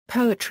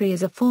Poetry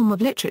is a form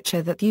of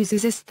literature that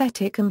uses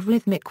aesthetic and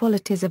rhythmic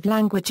qualities of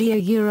language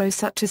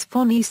such as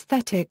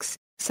phonaesthetics,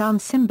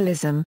 sound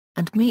symbolism,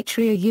 and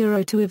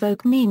metre to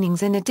evoke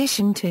meanings in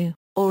addition to,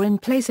 or in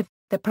place of,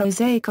 the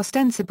prosaic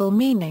ostensible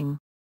meaning.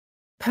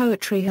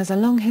 Poetry has a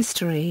long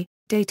history,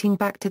 dating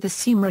back to the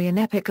Sumerian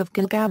Epic of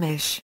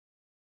Gilgamesh.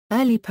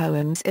 Early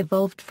poems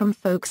evolved from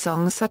folk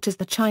songs such as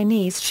the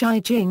Chinese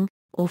Shijing,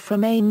 or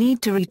from a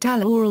need to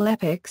retell oral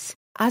epics,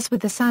 as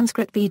with the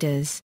Sanskrit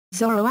Vedas,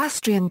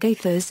 Zoroastrian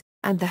Gathas,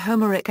 and the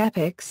Homeric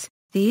epics,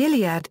 the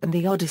Iliad and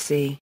the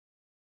Odyssey.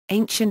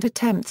 Ancient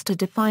attempts to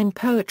define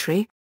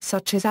poetry,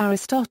 such as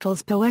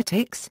Aristotle's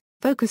Poetics,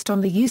 focused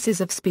on the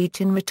uses of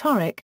speech in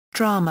rhetoric,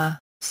 drama,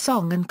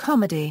 song and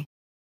comedy.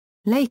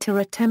 Later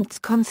attempts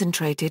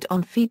concentrated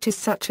on features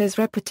such as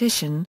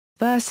repetition,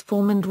 verse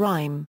form and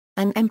rhyme,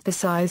 and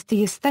emphasized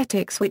the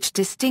aesthetics which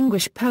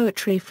distinguish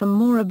poetry from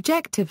more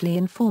objectively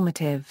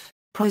informative,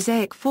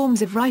 prosaic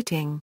forms of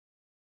writing.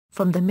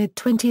 From the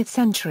mid-20th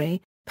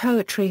century,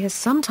 poetry has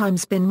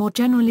sometimes been more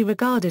generally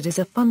regarded as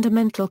a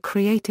fundamental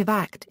creative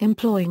act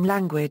employing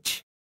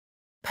language.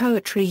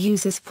 Poetry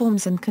uses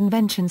forms and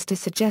conventions to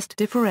suggest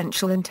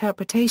differential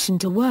interpretation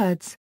to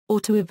words, or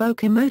to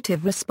evoke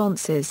emotive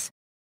responses.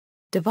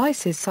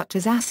 Devices such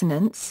as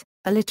assonance,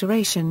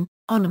 alliteration,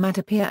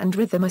 onomatopoeia and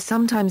rhythm are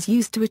sometimes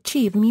used to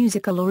achieve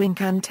musical or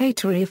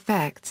incantatory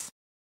effects.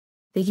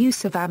 The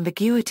use of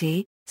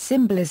ambiguity,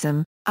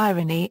 symbolism,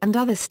 irony and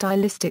other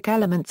stylistic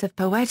elements of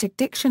poetic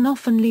diction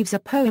often leaves a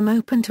poem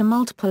open to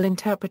multiple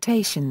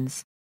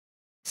interpretations.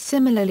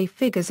 Similarly,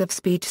 figures of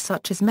speech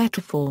such as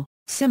metaphor,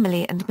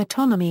 simile and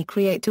metonymy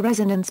create a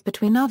resonance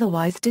between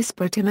otherwise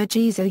disparate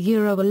images or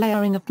a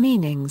layering of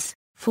meanings,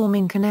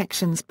 forming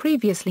connections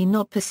previously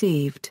not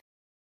perceived.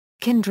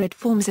 Kindred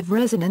forms of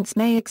resonance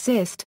may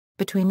exist,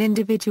 between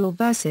individual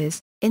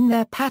verses, in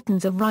their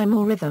patterns of rhyme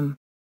or rhythm.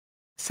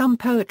 Some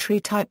poetry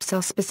types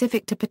are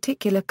specific to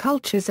particular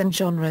cultures and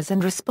genres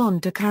and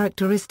respond to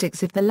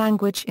characteristics of the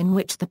language in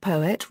which the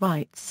poet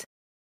writes.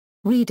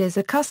 Readers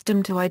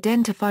accustomed to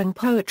identifying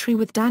poetry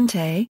with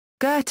Dante,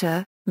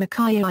 Goethe,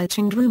 Mikhail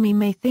and Rumi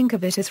may think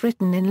of it as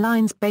written in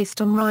lines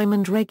based on rhyme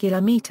and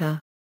regular meter.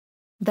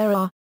 There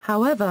are,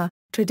 however,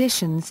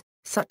 traditions,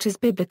 such as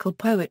biblical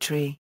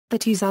poetry,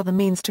 that use other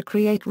means to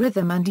create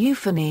rhythm and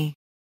euphony.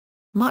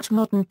 Much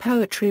modern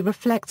poetry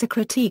reflects a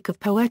critique of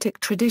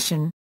poetic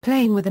tradition,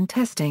 playing with and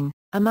testing,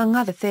 among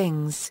other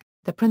things,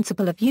 the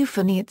principle of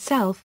euphony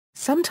itself,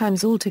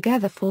 sometimes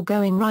altogether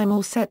foregoing rhyme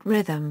or set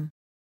rhythm.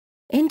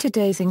 In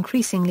today's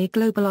increasingly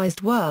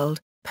globalized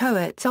world,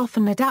 poets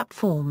often adapt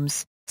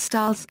forms,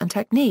 styles and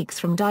techniques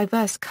from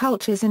diverse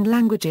cultures and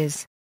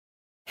languages.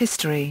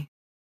 History.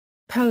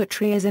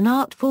 Poetry as an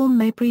art form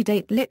may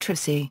predate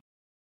literacy.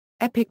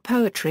 Epic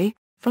poetry,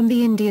 from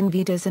the Indian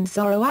Vedas and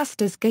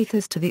Zoroaster's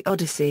Gathas to the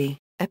Odyssey,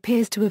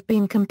 appears to have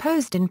been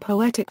composed in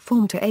poetic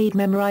form to aid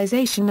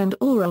memorization and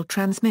oral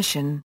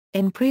transmission,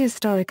 in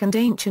prehistoric and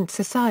ancient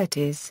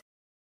societies.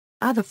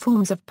 Other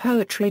forms of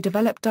poetry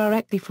developed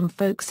directly from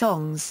folk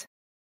songs.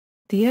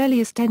 The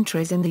earliest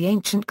entries in the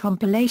ancient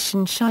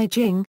compilation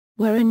Shijing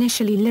were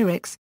initially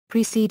lyrics,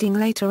 preceding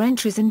later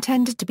entries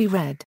intended to be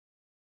read.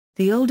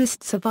 The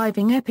oldest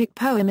surviving epic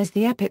poem is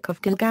the Epic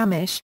of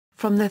Gilgamesh,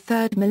 from the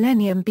 3rd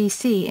millennium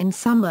BC in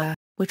Sumer,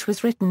 which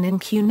was written in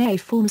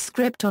cuneiform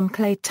script on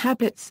clay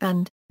tablets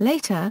and,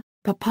 later,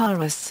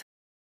 papyrus.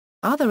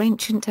 Other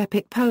ancient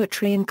epic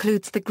poetry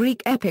includes the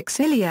Greek epics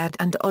Iliad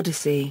and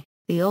Odyssey,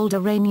 the old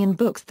Iranian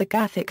books the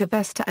Gathic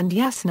Avesta and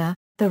Yasna,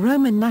 the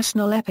Roman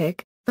national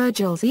epic,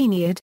 Virgil's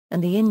Aeneid,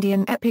 and the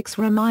Indian epics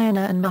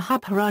Ramayana and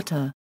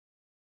Mahabharata.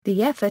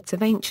 The efforts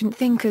of ancient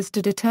thinkers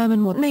to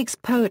determine what makes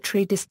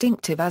poetry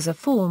distinctive as a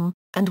form,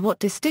 and what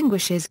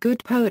distinguishes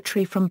good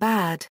poetry from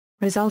bad,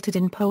 resulted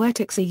in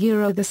Poetics,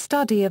 the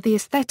study of the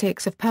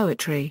aesthetics of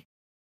poetry.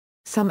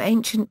 Some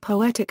ancient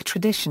poetic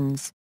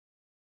traditions,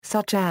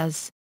 such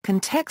as,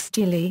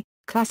 contextually,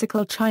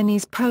 classical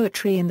Chinese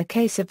poetry in the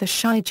case of the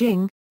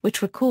Shijing,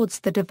 which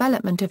records the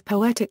development of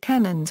poetic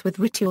canons with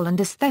ritual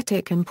and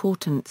aesthetic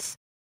importance.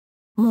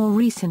 More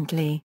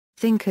recently,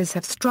 thinkers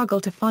have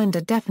struggled to find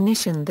a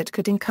definition that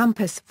could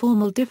encompass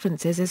formal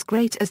differences as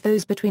great as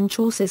those between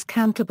Chaucer's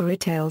Canterbury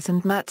Tales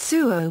and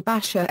Matsuo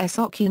Basha's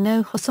Oki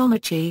no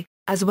Hosomachi,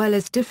 as well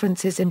as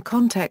differences in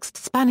context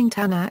spanning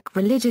Tanakh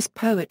religious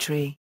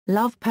poetry,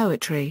 love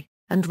poetry,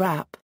 and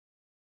rap.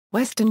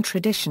 Western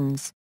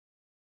traditions.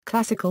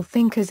 Classical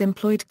thinkers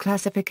employed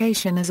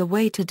classification as a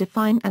way to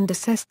define and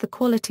assess the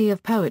quality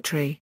of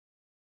poetry.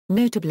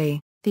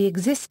 Notably, the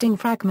existing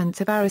fragments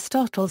of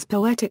Aristotle's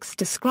Poetics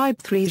describe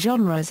three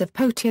genres of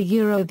poetry: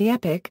 the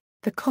epic,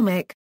 the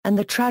comic, and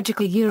the tragic,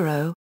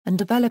 and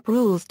develop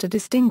rules to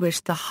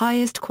distinguish the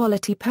highest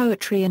quality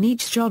poetry in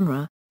each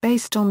genre,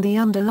 based on the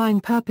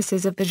underlying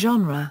purposes of the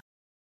genre.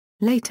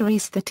 Later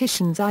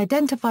aestheticians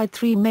identified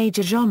three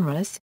major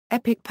genres: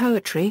 epic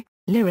poetry,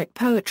 lyric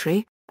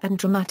poetry, and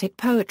dramatic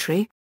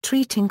poetry,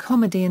 treating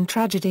comedy and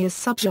tragedy as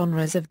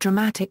subgenres of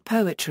dramatic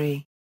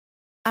poetry.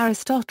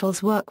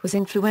 Aristotle's work was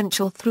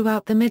influential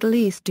throughout the Middle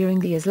East during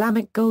the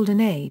Islamic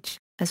Golden Age,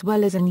 as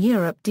well as in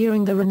Europe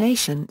during the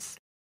Renaissance.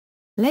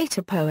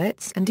 Later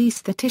poets and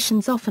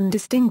aestheticians often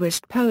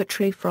distinguished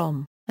poetry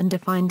from, and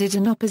defined it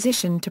in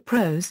opposition to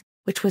prose,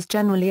 which was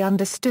generally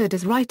understood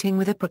as writing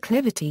with a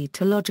proclivity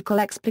to logical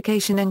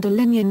explication and a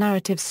linear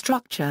narrative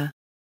structure.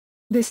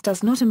 This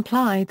does not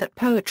imply that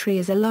poetry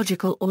is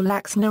illogical or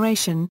lacks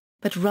narration,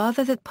 but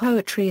rather that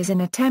poetry is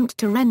an attempt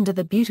to render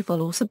the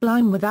beautiful or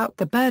sublime without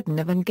the burden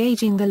of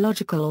engaging the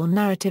logical or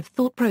narrative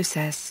thought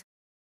process.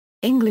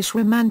 English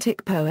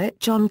Romantic poet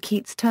John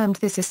Keats termed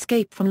this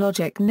escape from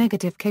logic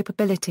negative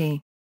capability.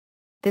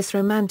 This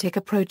romantic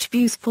approach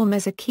views form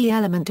as a key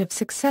element of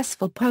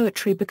successful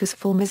poetry because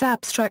form is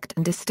abstract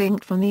and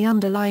distinct from the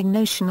underlying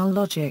notional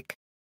logic.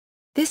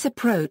 This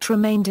approach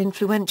remained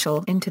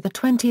influential into the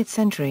 20th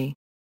century.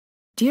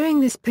 During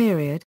this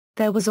period,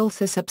 there was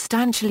also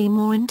substantially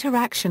more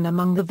interaction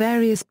among the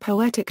various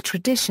poetic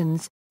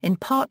traditions, in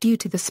part due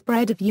to the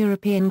spread of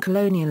European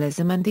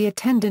colonialism and the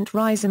attendant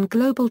rise in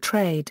global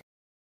trade.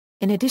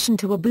 In addition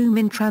to a boom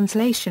in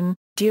translation,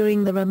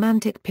 during the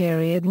Romantic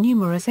period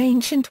numerous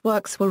ancient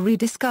works were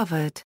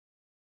rediscovered.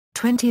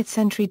 20th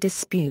century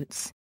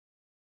disputes.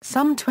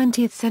 Some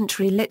 20th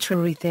century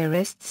literary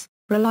theorists,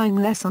 relying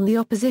less on the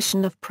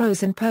opposition of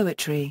prose and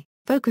poetry,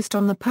 focused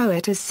on the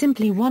poet as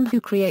simply one who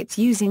creates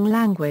using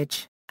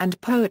language, and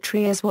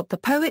poetry as what the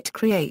poet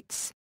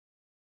creates.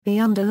 The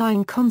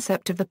underlying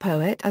concept of the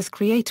poet as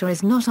creator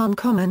is not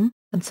uncommon,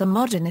 and some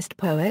modernist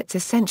poets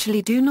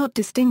essentially do not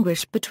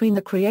distinguish between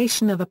the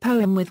creation of a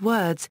poem with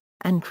words,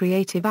 and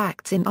creative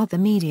acts in other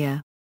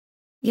media.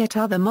 Yet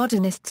other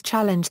modernists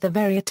challenge the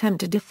very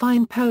attempt to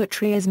define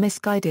poetry as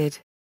misguided.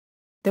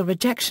 The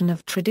rejection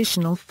of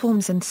traditional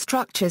forms and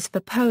structures for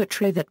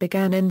poetry that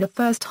began in the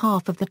first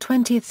half of the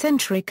 20th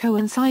century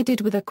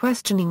coincided with a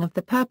questioning of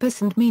the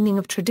purpose and meaning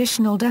of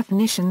traditional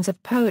definitions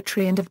of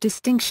poetry and of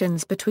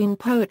distinctions between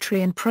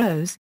poetry and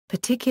prose,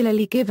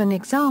 particularly given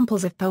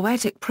examples of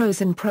poetic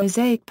prose and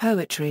prosaic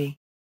poetry.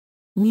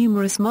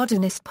 Numerous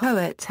modernist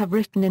poets have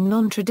written in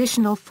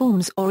non-traditional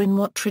forms or in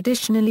what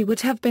traditionally would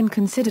have been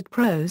considered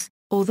prose,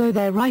 although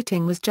their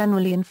writing was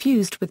generally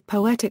infused with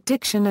poetic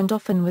diction and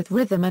often with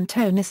rhythm and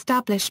tone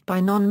established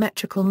by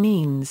non-metrical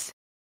means.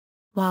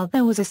 While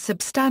there was a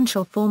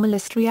substantial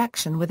formalist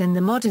reaction within the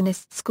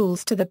modernist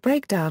schools to the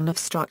breakdown of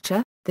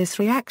structure, this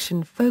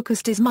reaction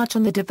focused as much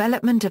on the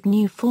development of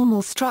new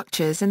formal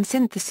structures and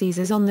syntheses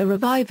as on the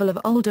revival of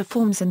older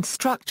forms and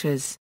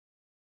structures.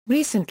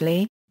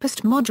 Recently,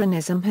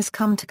 postmodernism has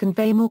come to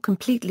convey more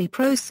completely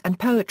prose and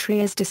poetry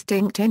as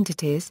distinct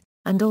entities,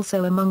 and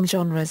also among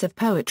genres of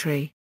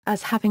poetry,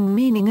 as having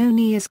meaning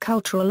only as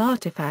cultural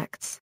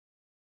artifacts.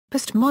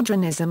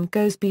 Postmodernism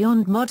goes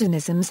beyond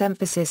modernism's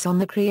emphasis on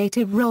the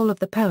creative role of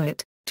the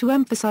poet, to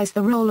emphasize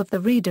the role of the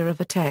reader of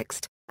a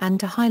text,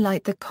 and to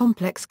highlight the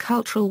complex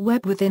cultural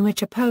web within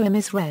which a poem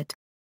is read.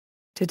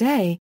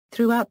 Today,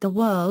 throughout the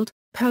world,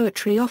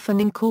 poetry often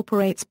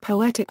incorporates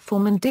poetic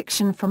form and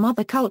diction from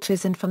other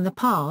cultures and from the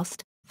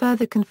past,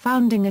 further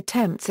confounding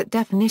attempts at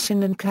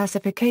definition and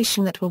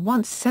classification that were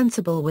once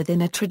sensible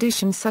within a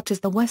tradition such as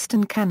the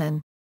Western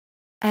canon.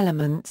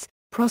 Elements,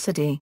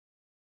 prosody.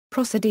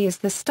 Prosody is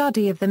the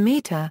study of the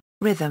metre,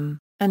 rhythm,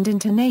 and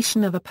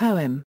intonation of a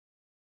poem.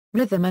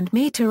 Rhythm and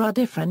metre are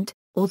different,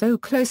 although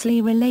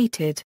closely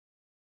related.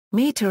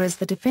 Metre is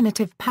the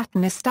definitive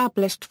pattern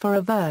established for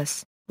a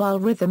verse, while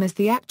rhythm is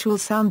the actual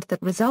sound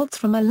that results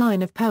from a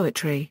line of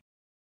poetry.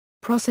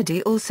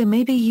 Prosody also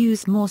may be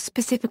used more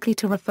specifically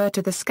to refer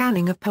to the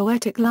scanning of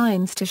poetic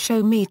lines to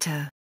show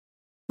metre.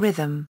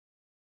 Rhythm.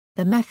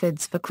 The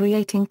methods for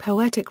creating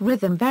poetic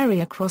rhythm vary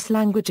across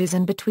languages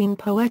and between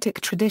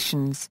poetic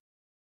traditions.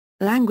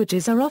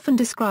 Languages are often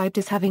described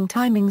as having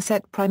timing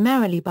set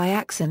primarily by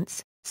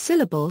accents,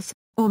 syllables,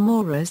 or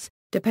moras,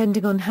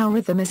 depending on how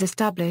rhythm is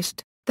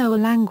established, though a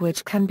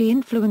language can be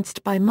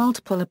influenced by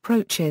multiple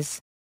approaches.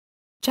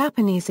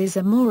 Japanese is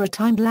a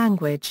mora-timed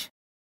language.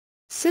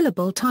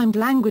 Syllable-timed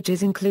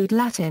languages include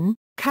Latin,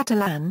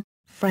 Catalan,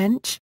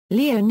 French,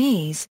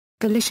 Leonese,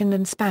 Galician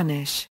and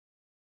Spanish.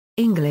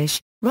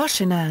 English,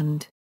 Russian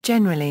and,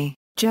 generally,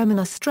 German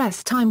are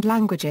stress-timed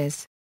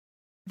languages.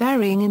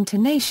 Varying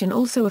intonation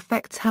also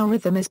affects how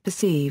rhythm is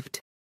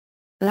perceived.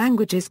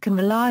 Languages can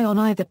rely on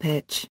either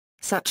pitch,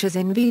 such as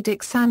in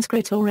Vedic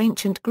Sanskrit or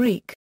ancient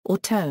Greek, or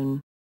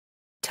tone.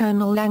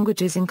 Tonal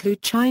languages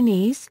include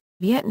Chinese,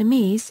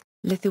 Vietnamese,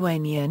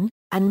 Lithuanian,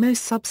 and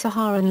most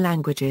sub-Saharan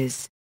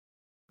languages.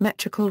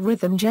 Metrical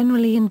rhythm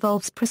generally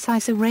involves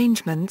precise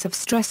arrangements of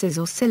stresses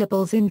or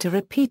syllables into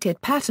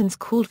repeated patterns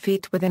called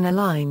feet within a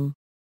line.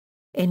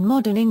 In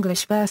modern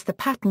English verse the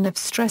pattern of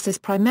stresses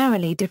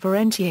primarily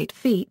differentiate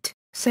feet,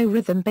 so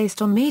rhythm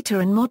based on metre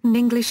in modern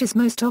English is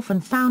most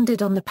often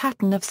founded on the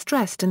pattern of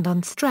stressed and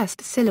unstressed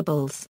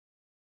syllables.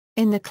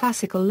 In the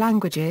classical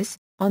languages,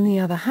 on the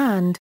other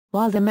hand,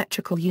 while the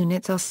metrical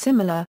units are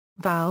similar,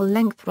 vowel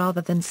length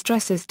rather than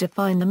stresses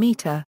define the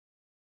metre.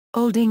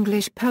 Old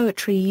English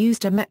poetry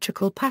used a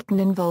metrical pattern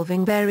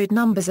involving varied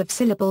numbers of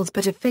syllables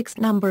but a fixed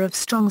number of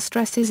strong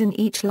stresses in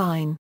each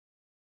line.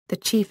 The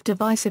chief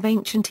device of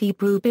ancient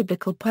Hebrew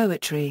biblical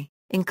poetry,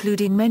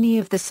 including many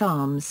of the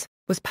Psalms,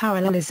 was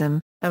parallelism,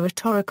 a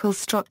rhetorical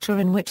structure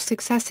in which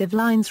successive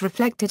lines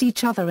reflected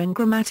each other in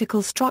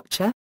grammatical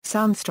structure,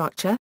 sound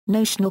structure,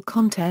 notional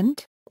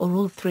content, or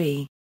all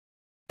three.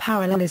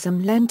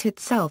 Parallelism lent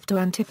itself to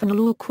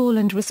antiphonal or call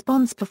and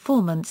response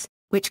performance,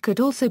 which could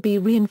also be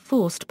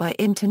reinforced by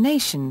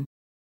intonation.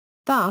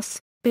 Thus,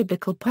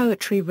 biblical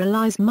poetry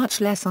relies much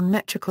less on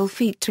metrical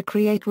feet to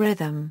create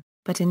rhythm,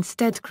 but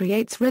instead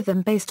creates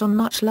rhythm based on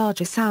much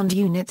larger sound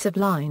units of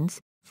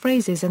lines,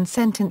 phrases and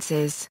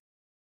sentences.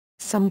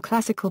 Some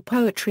classical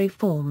poetry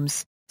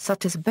forms,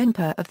 such as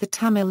Venpa of the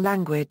Tamil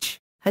language,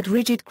 had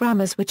rigid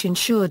grammars which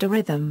ensured a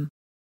rhythm.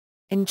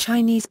 In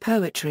Chinese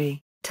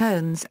poetry,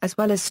 tones as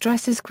well as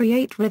stresses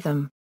create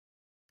rhythm.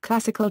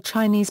 Classical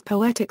Chinese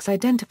poetics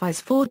identifies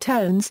four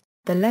tones: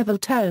 the level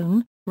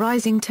tone,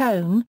 rising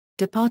tone,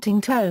 departing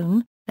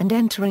tone, and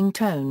entering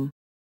tone.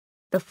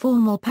 The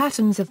formal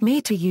patterns of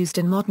metre used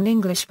in modern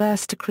English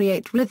verse to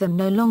create rhythm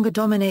no longer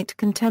dominate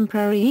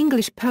contemporary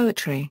English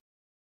poetry.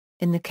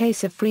 In the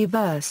case of free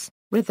verse,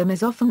 rhythm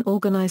is often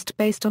organized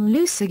based on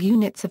looser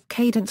units of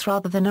cadence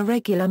rather than a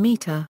regular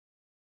metre.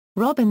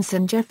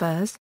 Robinson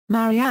Jeffers,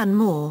 Marianne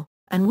Moore,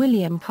 and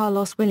William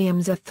Carlos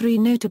Williams are three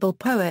notable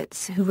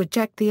poets who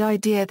reject the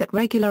idea that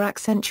regular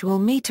accentual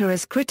metre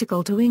is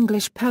critical to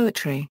English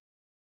poetry.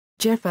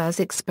 Jeffers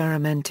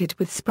experimented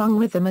with sprung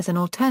rhythm as an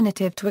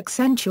alternative to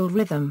accentual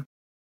rhythm.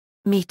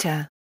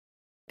 Metre.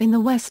 In the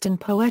Western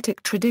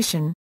poetic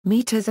tradition,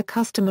 meters are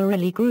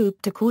customarily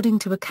grouped according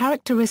to a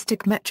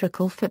characteristic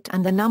metrical foot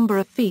and the number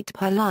of feet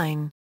per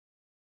line.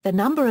 The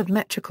number of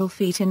metrical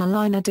feet in a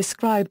line are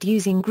described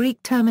using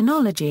Greek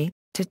terminology,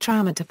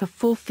 tetrameter for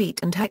 4 feet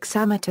and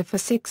hexameter for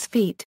 6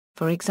 feet,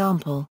 for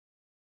example.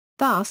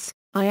 Thus,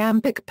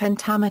 iambic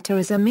pentameter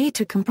is a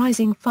meter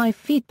comprising 5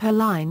 feet per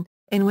line,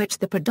 in which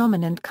the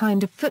predominant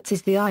kind of foots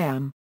is the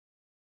iamb.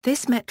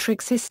 This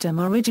metric system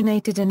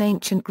originated in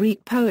ancient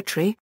Greek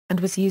poetry, and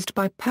was used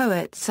by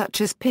poets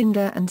such as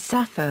Pindar and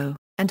Sappho,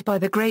 and by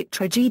the great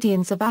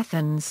tragedians of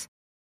Athens.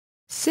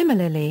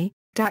 Similarly,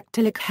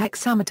 dactylic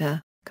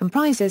hexameter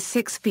comprises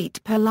 6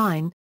 feet per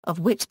line, of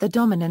which the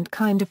dominant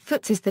kind of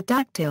foots is the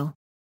dactyl.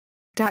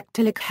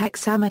 Dactylic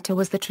hexameter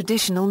was the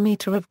traditional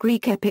meter of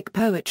Greek epic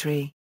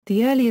poetry,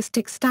 the earliest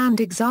extant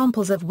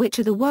examples of which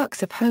are the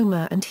works of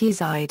Homer and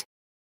Hesiod.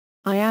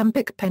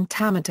 Iambic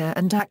pentameter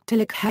and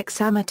dactylic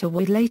hexameter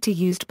were later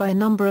used by a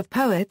number of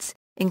poets,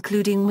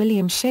 including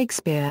William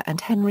Shakespeare and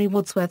Henry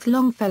Wadsworth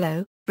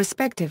Longfellow,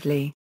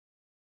 respectively.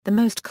 The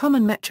most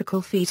common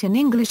metrical feet in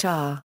English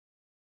are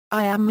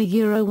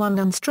iamb one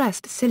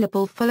unstressed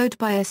syllable followed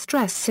by a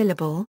stressed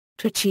syllable,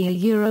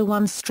 trichia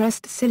one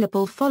stressed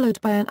syllable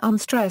followed by an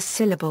unstressed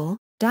syllable,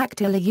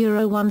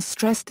 dactyl one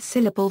stressed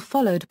syllable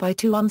followed by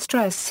 2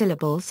 unstressed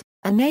syllables,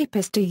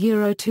 anapist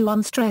 2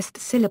 unstressed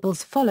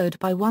syllables followed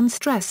by 1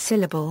 stressed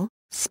syllable,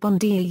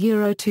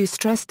 spondia 2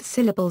 stressed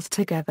syllables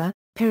together,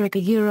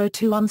 pyrrhica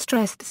 2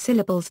 unstressed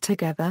syllables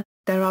together.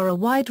 There are a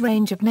wide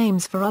range of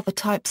names for other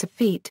types of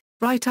feet,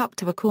 right up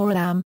to a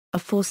choriamb, a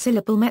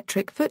 4-syllable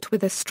metric foot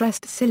with a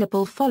stressed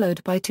syllable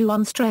followed by 2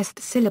 unstressed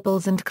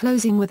syllables and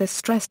closing with a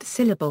stressed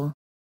syllable.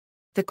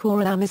 The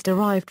choriamb is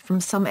derived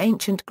from some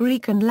ancient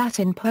Greek and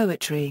Latin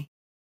poetry.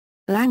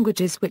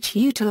 Languages which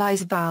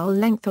utilize vowel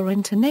length or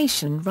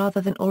intonation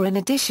rather than or in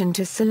addition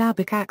to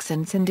syllabic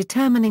accents in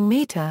determining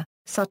meter,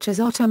 such as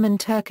Ottoman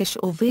Turkish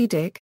or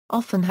Vedic,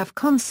 often have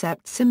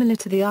concepts similar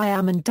to the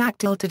iamb and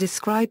dactyl to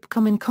describe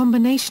common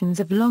combinations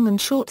of long and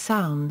short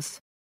sounds.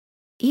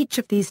 Each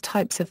of these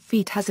types of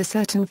feet has a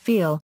certain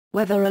feel,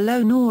 whether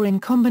alone or in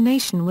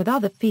combination with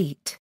other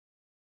feet.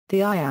 The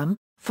iamb,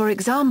 for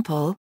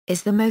example,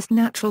 is the most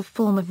natural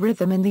form of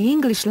rhythm in the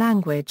English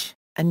language,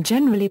 and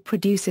generally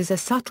produces a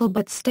subtle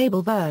but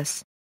stable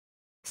verse.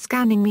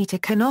 Scanning meter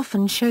can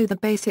often show the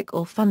basic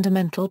or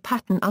fundamental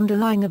pattern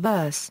underlying a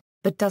verse,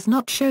 but does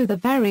not show the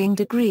varying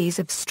degrees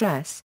of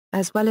stress,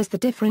 as well as the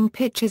differing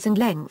pitches and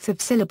lengths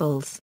of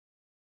syllables.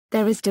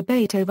 There is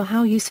debate over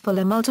how useful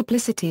a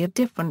multiplicity of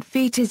different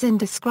feet is in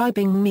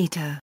describing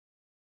meter.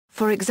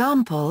 For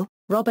example,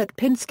 Robert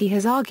Pinsky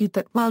has argued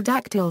that while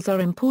dactyls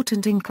are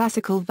important in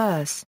classical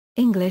verse,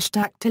 English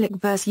dactylic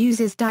verse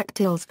uses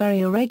dactyls very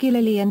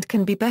irregularly and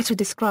can be better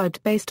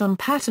described based on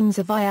patterns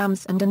of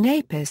iambs and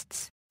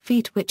anapists,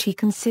 feet which he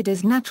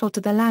considers natural to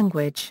the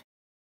language.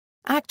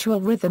 Actual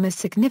rhythm is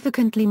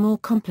significantly more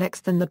complex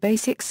than the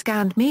basic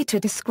scanned meter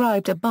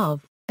described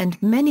above,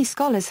 and many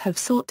scholars have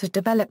sought to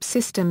develop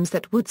systems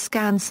that would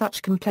scan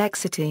such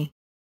complexity.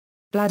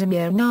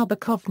 Vladimir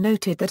Nabokov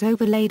noted that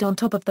overlaid on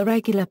top of the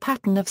regular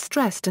pattern of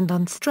stressed and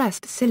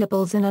unstressed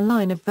syllables in a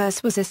line of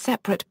verse was a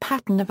separate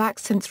pattern of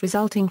accents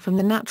resulting from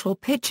the natural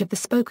pitch of the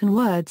spoken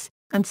words,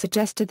 and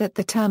suggested that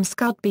the term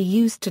scud be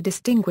used to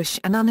distinguish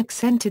an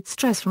unaccented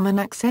stress from an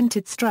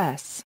accented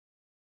stress.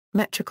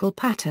 Metrical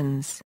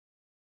patterns.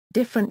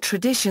 Different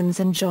traditions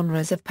and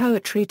genres of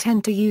poetry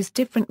tend to use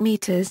different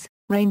meters,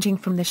 ranging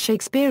from the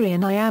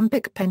Shakespearean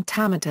iambic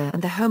pentameter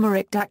and the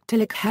Homeric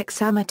dactylic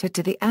hexameter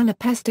to the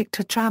anapestic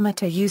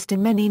tetrameter used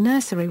in many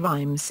nursery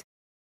rhymes.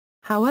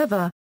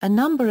 However, a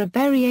number of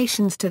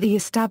variations to the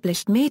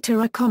established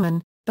meter are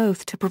common,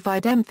 both to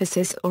provide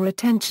emphasis or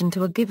attention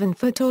to a given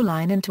foot or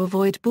line and to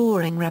avoid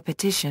boring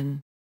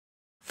repetition.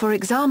 For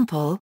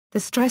example, the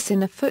stress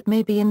in a foot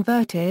may be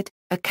inverted,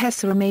 a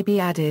kesra may be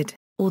added,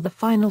 or the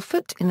final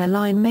foot in a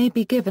line may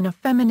be given a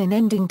feminine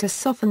ending to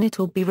soften it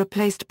or be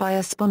replaced by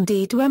a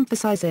spondee to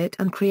emphasize it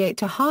and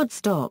create a hard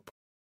stop.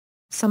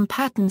 Some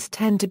patterns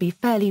tend to be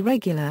fairly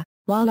regular,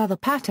 while other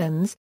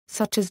patterns,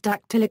 such as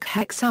dactylic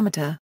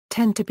hexameter,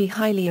 tend to be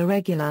highly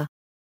irregular.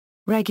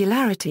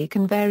 Regularity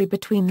can vary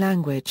between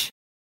language.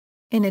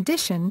 In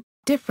addition,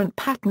 different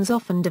patterns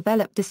often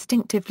develop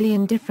distinctively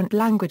in different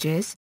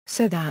languages,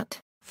 so that,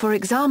 for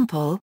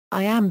example,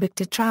 iambic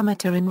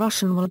tetrameter in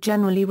Russian will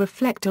generally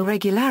reflect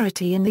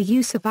irregularity in the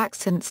use of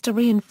accents to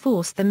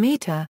reinforce the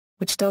meter,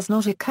 which does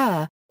not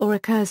occur, or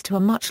occurs to a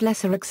much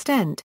lesser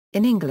extent,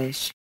 in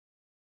English.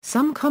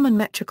 Some common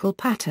metrical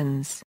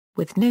patterns,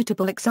 with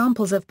notable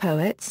examples of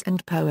poets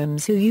and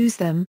poems who use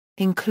them,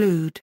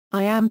 include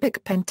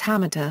iambic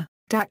pentameter,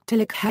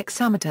 dactylic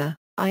hexameter,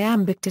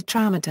 iambic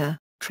tetrameter,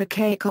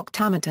 trochaic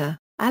octameter,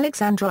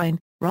 alexandrine,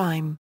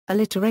 rhyme,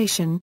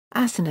 alliteration,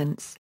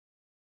 assonance.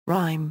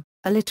 Rhyme,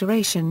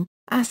 alliteration,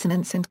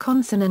 assonance and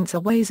consonance are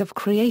ways of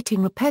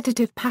creating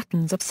repetitive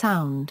patterns of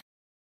sound.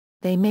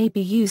 They may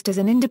be used as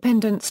an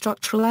independent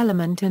structural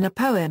element in a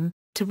poem,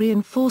 to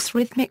reinforce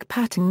rhythmic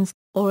patterns,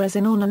 or as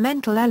an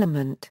ornamental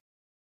element.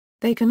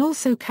 They can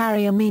also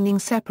carry a meaning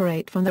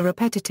separate from the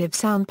repetitive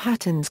sound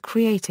patterns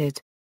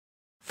created.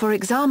 For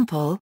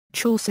example,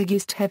 Chaucer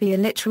used heavy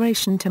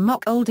alliteration to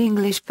mock Old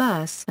English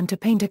verse and to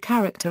paint a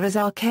character as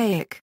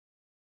archaic.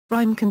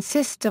 Rhyme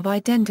consists of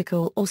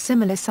identical or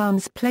similar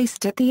sounds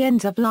placed at the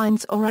ends of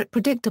lines or at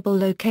predictable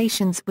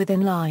locations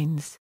within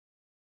lines.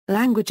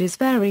 Languages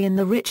vary in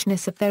the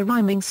richness of their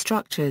rhyming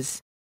structures.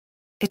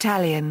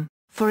 Italian,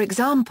 for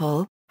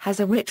example, has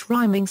a rich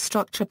rhyming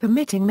structure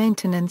permitting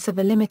maintenance of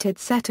a limited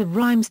set of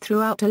rhymes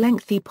throughout a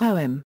lengthy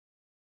poem.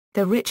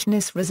 The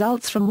richness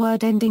results from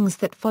word endings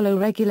that follow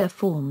regular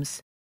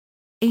forms.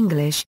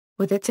 English,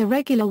 with its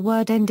irregular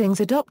word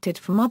endings adopted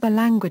from other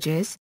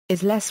languages,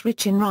 is less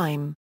rich in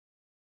rhyme.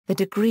 The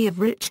degree of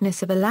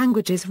richness of a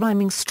language's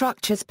rhyming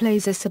structures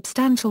plays a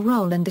substantial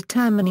role in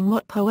determining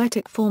what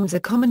poetic forms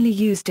are commonly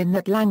used in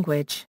that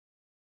language.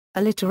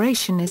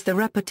 Alliteration is the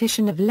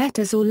repetition of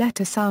letters or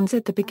letter sounds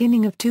at the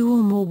beginning of two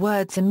or more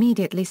words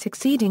immediately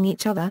succeeding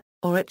each other,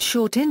 or at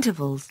short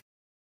intervals.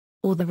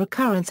 Or the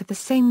recurrence of the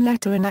same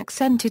letter in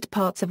accented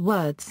parts of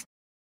words.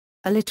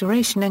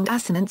 Alliteration and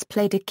assonance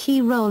played a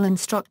key role in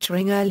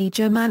structuring early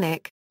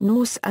Germanic,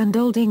 Norse and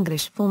Old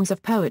English forms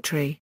of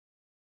poetry.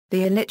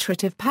 The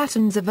alliterative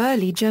patterns of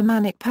early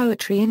Germanic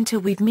poetry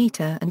interweave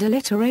meter and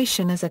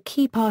alliteration as a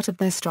key part of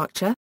their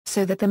structure,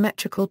 so that the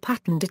metrical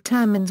pattern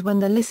determines when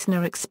the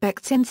listener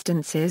expects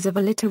instances of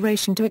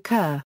alliteration to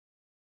occur.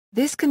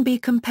 This can be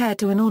compared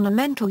to an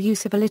ornamental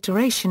use of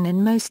alliteration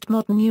in most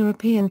modern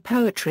European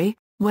poetry,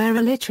 where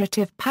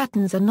alliterative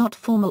patterns are not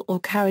formal or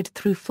carried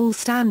through full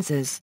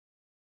stanzas.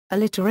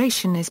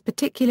 Alliteration is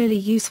particularly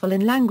useful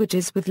in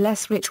languages with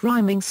less rich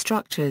rhyming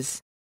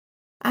structures.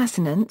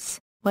 Assonance,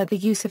 where the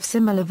use of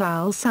similar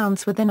vowel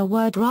sounds within a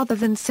word rather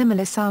than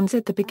similar sounds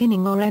at the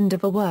beginning or end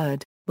of a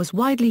word, was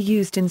widely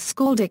used in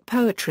skaldic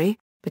poetry,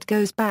 but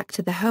goes back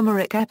to the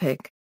Homeric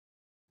epic.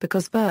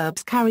 Because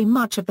verbs carry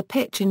much of the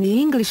pitch in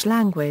the English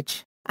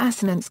language,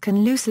 assonance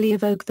can loosely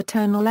evoke the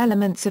tonal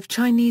elements of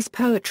Chinese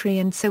poetry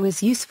and so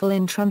is useful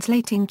in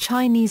translating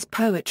Chinese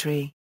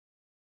poetry.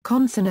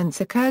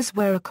 Consonance occurs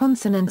where a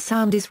consonant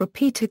sound is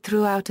repeated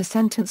throughout a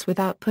sentence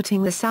without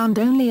putting the sound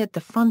only at the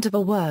front of a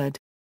word.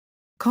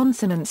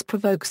 Consonance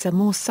provokes a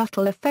more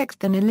subtle effect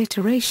than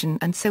alliteration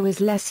and so is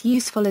less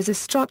useful as a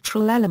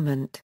structural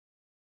element.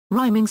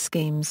 Rhyming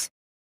schemes.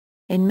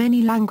 In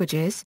many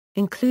languages,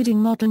 including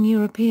modern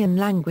European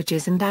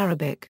languages and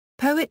Arabic,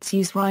 poets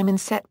use rhyme in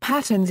set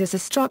patterns as a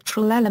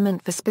structural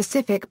element for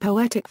specific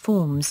poetic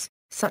forms,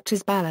 such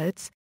as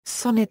ballads,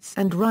 sonnets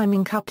and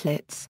rhyming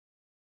couplets.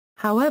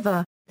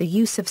 However, the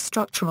use of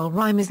structural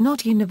rhyme is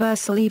not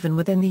universal even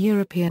within the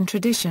European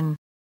tradition.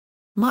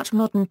 Much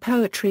modern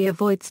poetry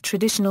avoids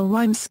traditional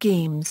rhyme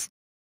schemes.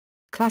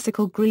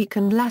 Classical Greek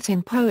and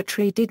Latin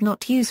poetry did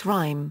not use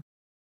rhyme.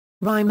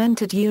 Rhyme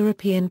entered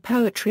European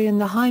poetry in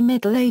the High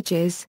Middle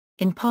Ages,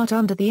 in part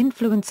under the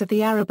influence of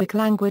the Arabic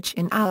language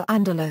in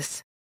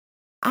Al-Andalus.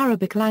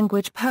 Arabic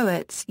language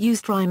poets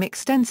used rhyme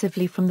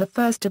extensively from the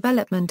first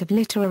development of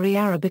literary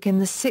Arabic in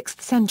the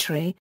 6th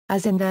century,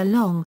 as in their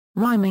long,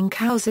 rhyming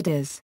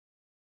qasidas.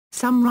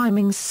 Some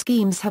rhyming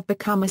schemes have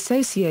become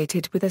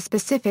associated with a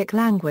specific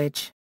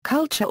language,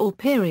 culture or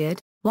period,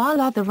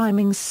 while other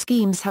rhyming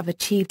schemes have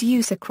achieved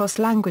use across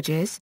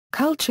languages,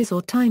 cultures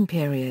or time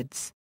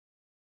periods.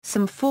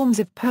 Some forms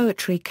of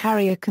poetry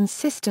carry a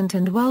consistent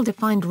and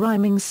well-defined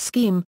rhyming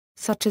scheme,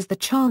 such as the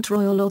chant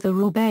royal or the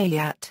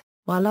rubaiyat,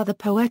 while other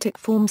poetic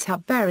forms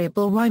have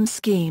variable rhyme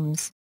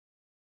schemes.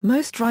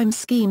 Most rhyme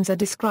schemes are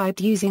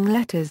described using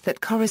letters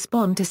that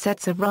correspond to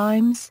sets of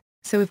rhymes,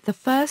 so if the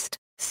first,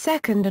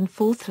 second and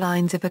fourth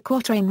lines of a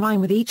quatrain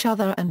rhyme with each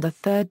other and the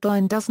third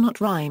line does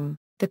not rhyme,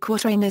 the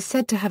quatrain is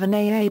said to have an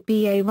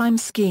AABA rhyme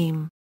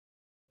scheme.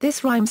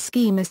 This rhyme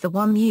scheme is the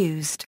one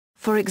used,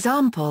 for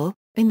example,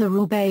 in the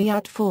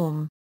rubaiyat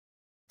form.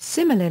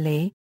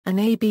 Similarly, an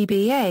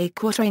ABBA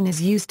quatrain is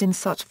used in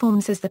such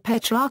forms as the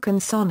Petrarchan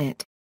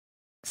sonnet.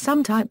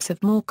 Some types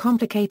of more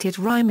complicated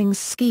rhyming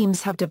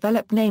schemes have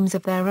developed names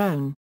of their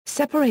own,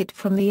 separate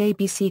from the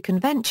ABC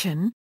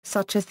convention,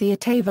 such as the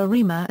Atava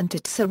rima and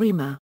Tatsa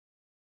rima.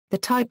 The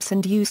types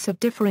and use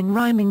of differing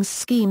rhyming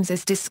schemes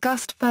is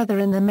discussed further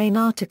in the main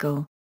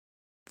article.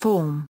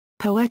 Form.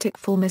 Poetic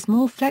form is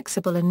more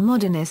flexible in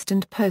modernist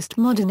and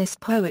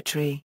postmodernist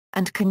poetry,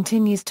 and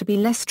continues to be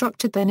less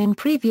structured than in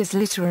previous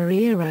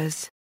literary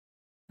eras.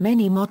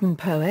 Many modern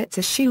poets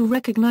eschew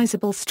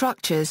recognizable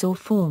structures or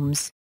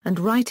forms, and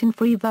write in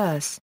free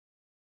verse.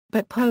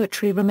 But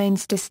poetry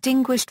remains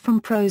distinguished from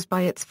prose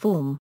by its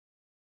form.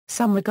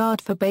 Some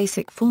regard for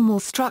basic formal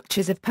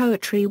structures of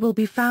poetry will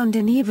be found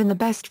in even the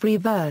best free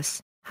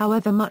verse,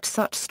 however much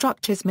such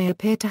structures may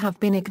appear to have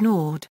been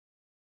ignored.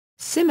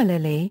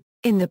 Similarly,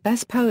 in the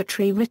best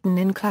poetry written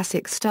in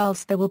classic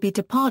styles there will be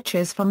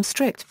departures from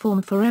strict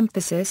form for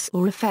emphasis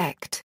or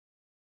effect.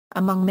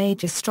 Among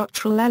major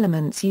structural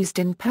elements used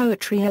in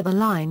poetry are the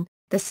line,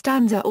 the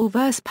stanza or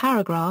verse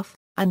paragraph,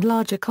 and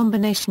larger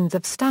combinations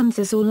of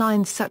stanzas or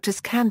lines such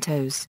as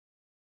cantos.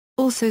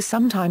 Also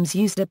sometimes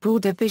used are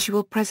broader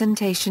visual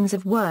presentations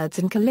of words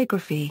and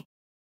calligraphy.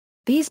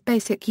 These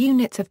basic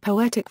units of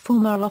poetic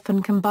form are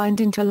often combined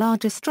into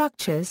larger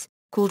structures,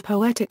 called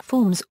poetic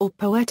forms or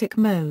poetic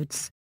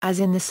modes, as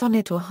in the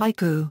sonnet or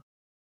haiku.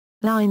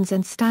 Lines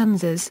and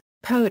stanzas.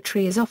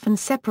 Poetry is often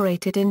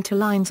separated into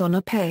lines on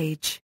a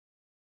page.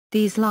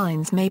 These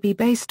lines may be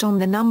based on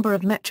the number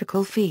of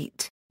metrical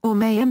feet, or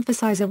may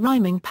emphasize a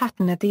rhyming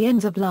pattern at the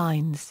ends of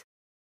lines.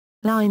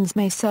 Lines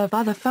may serve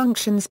other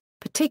functions,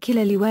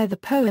 particularly where the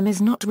poem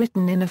is not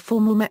written in a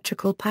formal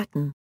metrical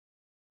pattern.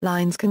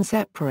 Lines can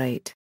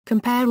separate,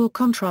 compare or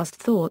contrast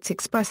thoughts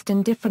expressed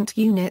in different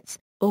units,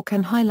 or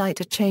can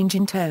highlight a change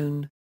in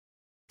tone.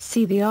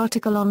 See the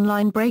article on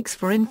line breaks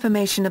for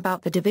information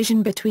about the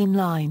division between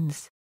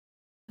lines.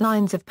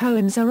 Lines of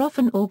poems are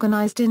often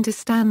organized into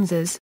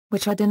stanzas,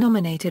 which are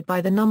denominated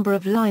by the number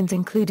of lines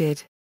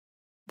included.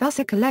 Thus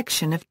a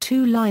collection of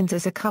 2 lines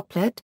is a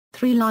couplet,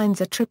 3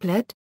 lines a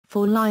triplet,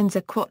 4 lines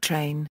a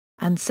quatrain,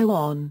 and so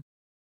on.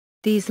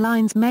 These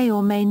lines may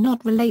or may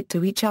not relate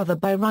to each other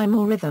by rhyme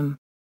or rhythm.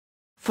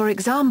 For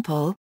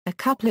example, a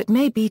couplet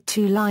may be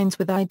 2 lines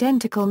with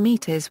identical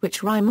meters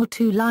which rhyme or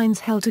 2 lines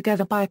held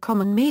together by a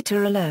common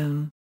meter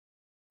alone.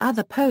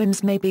 Other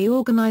poems may be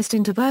organized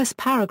into verse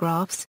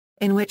paragraphs,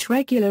 in which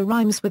regular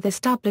rhymes with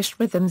established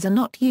rhythms are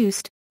not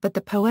used, but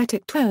the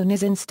poetic tone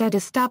is instead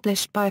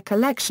established by a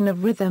collection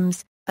of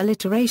rhythms,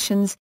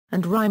 alliterations,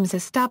 and rhymes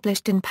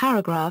established in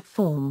paragraph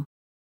form.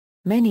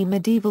 Many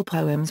medieval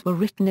poems were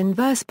written in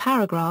verse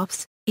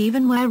paragraphs,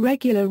 even where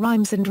regular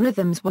rhymes and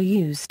rhythms were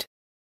used.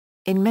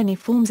 In many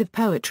forms of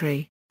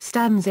poetry,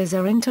 stanzas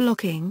are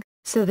interlocking,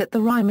 so that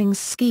the rhyming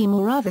scheme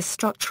or other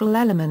structural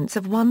elements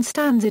of one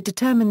stanza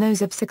determine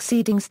those of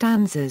succeeding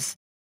stanzas.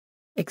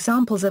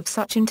 Examples of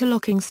such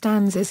interlocking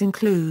stanzas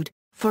include,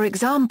 for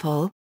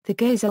example, the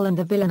ghazal and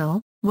the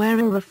villanelle, where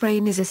a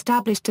refrain is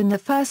established in the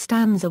first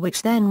stanza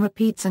which then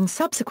repeats in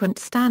subsequent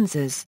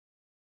stanzas.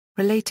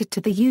 Related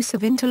to the use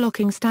of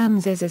interlocking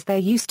stanzas is their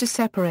use to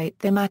separate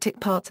thematic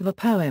parts of a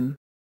poem.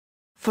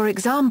 For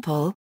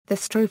example, the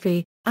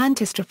strophe,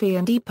 antistrophe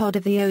and epod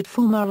of the ode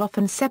form are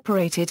often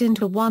separated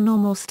into 1 or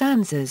more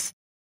stanzas.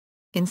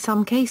 In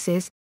some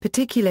cases,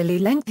 particularly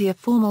lengthier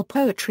formal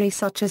poetry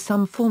such as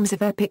some forms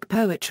of epic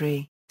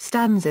poetry,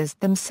 stanzas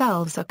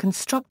themselves are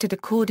constructed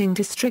according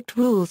to strict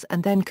rules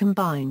and then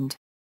combined.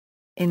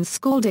 In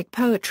skaldic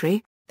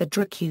poetry, the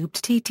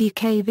dracubed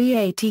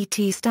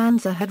ttkvatt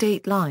stanza had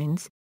 8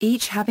 lines,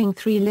 each having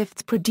 3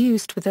 lifts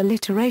produced with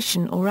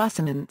alliteration or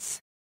assonance.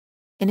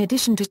 In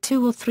addition to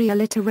 2 or 3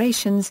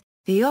 alliterations,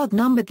 the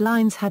odd-numbered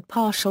lines had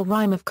partial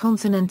rhyme of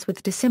consonants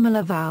with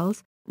dissimilar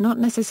vowels, not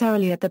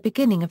necessarily at the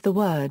beginning of the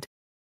word.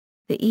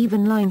 The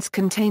even lines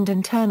contained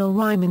internal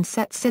rhyme in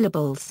set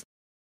syllables.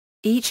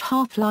 Each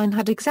half-line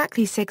had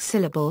exactly 6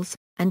 syllables,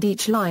 and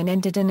each line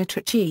ended in a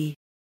trichie.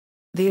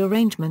 The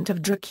arrangement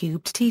of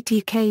dracubed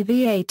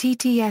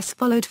ttkvatts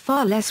followed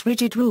far less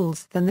rigid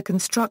rules than the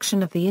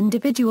construction of the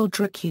individual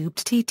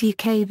dracubed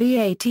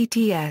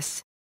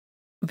ttkvatts.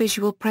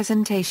 Visual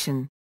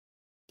presentation.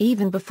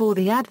 Even before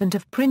the advent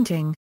of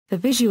printing, the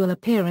visual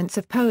appearance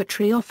of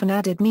poetry often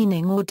added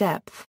meaning or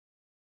depth.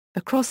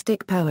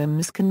 Acrostic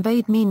poems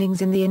conveyed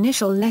meanings in the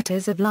initial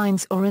letters of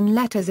lines or in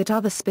letters at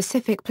other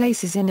specific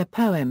places in a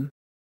poem.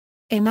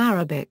 In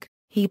Arabic,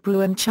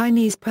 Hebrew and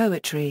Chinese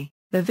poetry,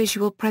 the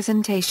visual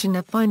presentation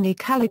of finely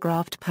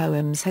calligraphed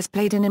poems has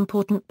played an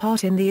important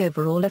part in the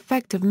overall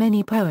effect of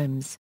many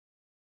poems.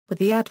 With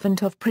the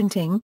advent of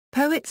printing,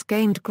 poets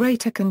gained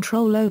greater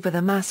control over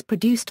the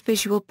mass-produced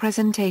visual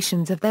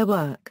presentations of their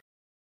work.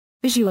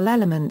 Visual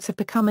elements have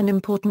become an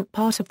important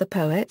part of the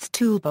poet's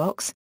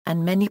toolbox,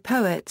 and many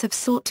poets have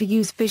sought to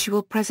use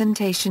visual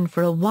presentation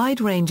for a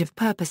wide range of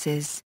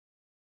purposes.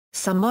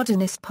 Some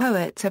modernist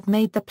poets have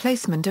made the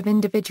placement of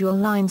individual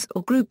lines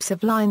or groups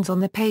of lines on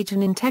the page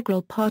an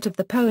integral part of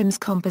the poem's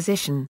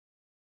composition.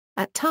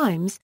 At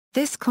times,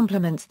 this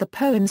complements the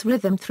poem's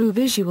rhythm through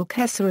visual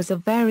caesures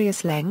of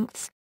various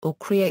lengths, or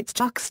creates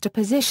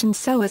juxtaposition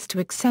so as to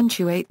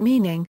accentuate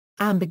meaning,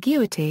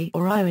 ambiguity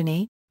or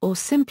irony, or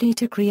simply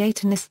to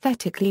create an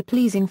aesthetically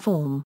pleasing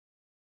form.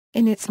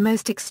 In its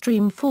most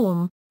extreme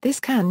form, this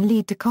can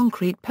lead to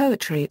concrete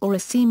poetry or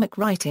rhythmic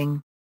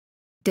writing.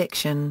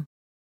 Diction.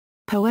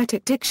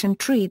 Poetic diction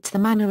treats the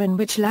manner in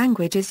which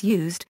language is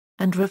used,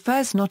 and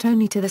refers not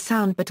only to the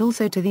sound but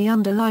also to the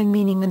underlying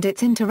meaning and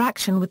its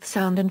interaction with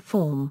sound and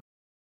form.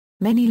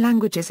 Many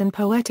languages and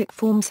poetic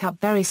forms have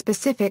very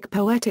specific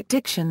poetic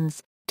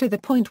dictions, to the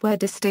point where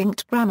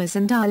distinct grammars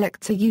and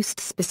dialects are used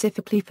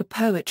specifically for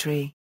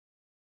poetry.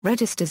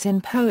 Registers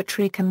in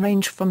poetry can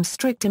range from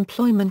strict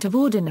employment of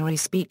ordinary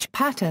speech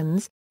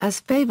patterns, as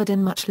favored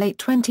in much late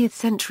 20th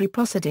century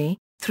prosody,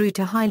 through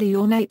to highly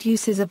ornate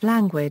uses of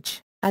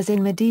language, as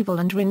in medieval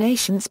and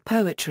Renaissance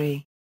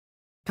poetry.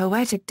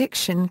 Poetic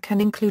diction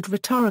can include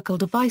rhetorical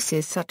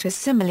devices such as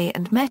simile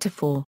and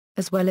metaphor,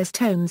 as well as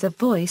tones of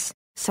voice,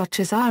 such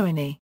as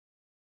irony.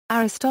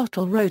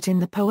 Aristotle wrote in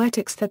the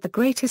Poetics that the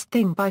greatest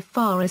thing by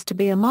far is to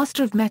be a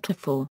master of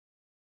metaphor.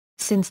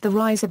 Since the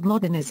rise of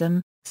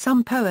modernism,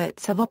 some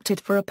poets have opted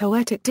for a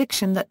poetic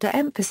diction that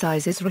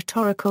de-emphasizes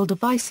rhetorical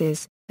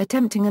devices,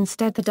 attempting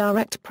instead the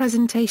direct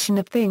presentation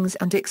of things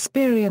and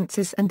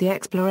experiences and the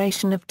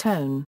exploration of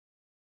tone.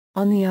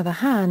 On the other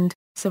hand,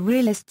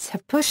 surrealists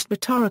have pushed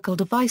rhetorical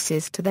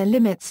devices to their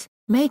limits,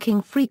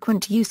 making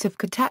frequent use of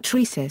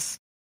catachresis.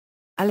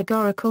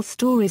 Allegorical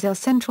stories are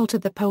central to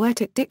the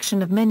poetic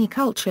diction of many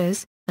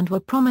cultures, and were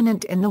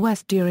prominent in the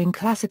West during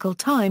classical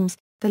times,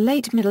 the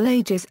late Middle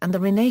Ages and the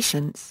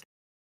Renaissance.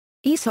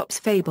 Aesop's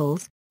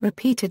fables,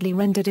 repeatedly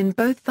rendered in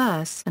both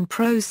verse and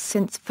prose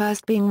since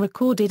first being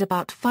recorded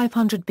about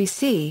 500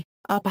 BC,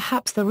 are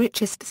perhaps the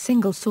richest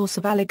single source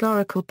of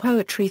allegorical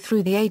poetry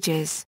through the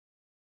ages.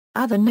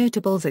 Other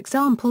notable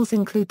examples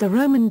include the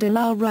Roman de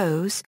la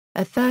Rose,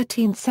 a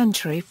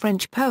 13th-century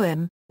French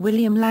poem,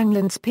 William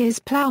Langland's Piers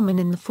Plowman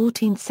in the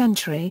 14th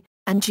century,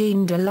 and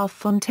Jean de La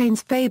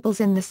Fontaine's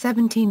fables in the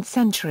 17th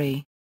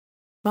century.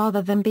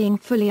 Rather than being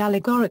fully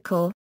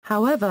allegorical,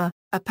 however,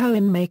 a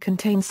poem may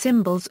contain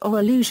symbols or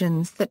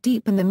allusions that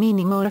deepen the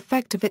meaning or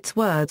effect of its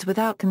words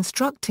without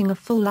constructing a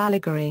full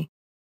allegory.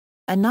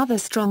 Another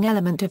strong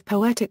element of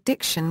poetic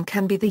diction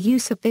can be the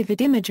use of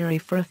vivid imagery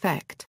for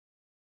effect.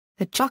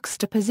 The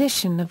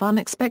juxtaposition of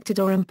unexpected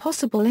or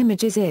impossible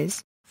images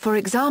is, for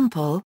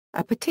example,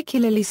 a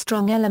particularly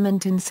strong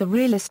element in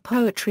surrealist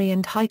poetry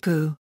and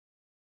haiku.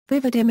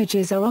 Vivid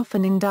images are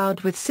often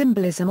endowed with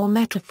symbolism or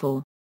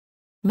metaphor.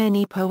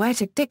 Many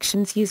poetic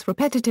dictions use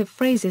repetitive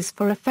phrases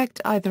for effect,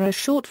 either a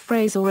short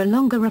phrase or a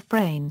longer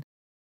refrain.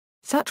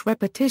 Such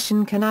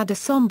repetition can add a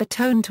somber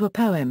tone to a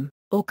poem,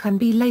 or can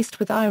be laced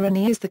with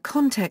irony as the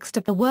context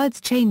of the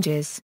words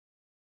changes.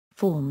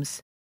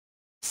 Forms.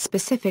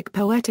 Specific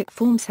poetic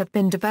forms have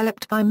been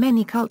developed by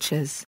many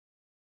cultures.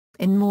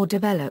 In more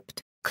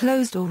developed,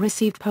 closed or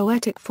received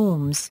poetic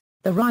forms,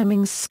 the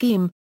rhyming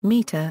scheme,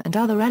 metre and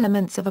other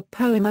elements of a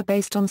poem are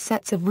based on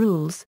sets of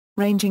rules,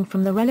 ranging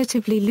from the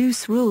relatively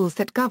loose rules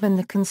that govern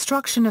the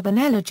construction of an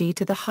elegy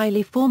to the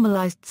highly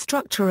formalized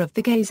structure of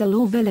the ghazal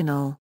or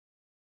villanelle.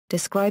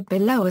 Described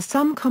below are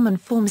some common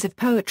forms of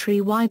poetry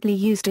widely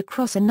used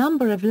across a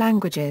number of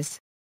languages.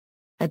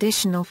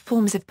 Additional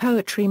forms of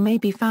poetry may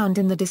be found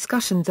in the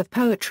discussions of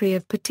poetry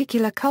of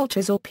particular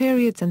cultures or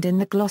periods and in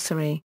the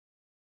glossary.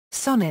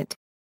 Sonnet.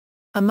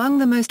 Among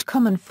the most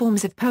common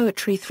forms of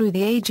poetry through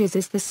the ages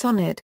is the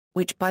sonnet,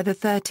 which by the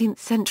 13th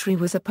century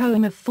was a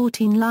poem of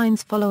 14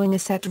 lines following a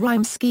set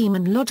rhyme scheme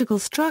and logical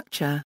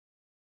structure.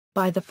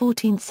 By the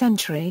 14th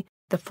century,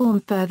 the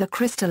form further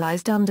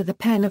crystallized under the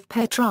pen of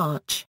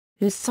Petrarch,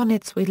 whose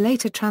sonnets were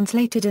later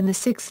translated in the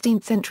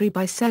 16th century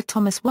by Sir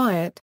Thomas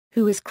Wyatt,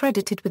 who is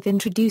credited with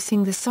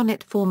introducing the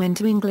sonnet form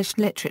into English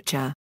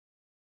literature.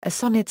 A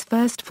sonnet's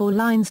first 4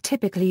 lines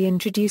typically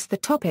introduce the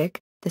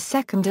topic, the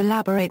second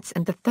elaborates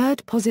and the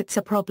third posits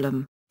a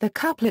problem. The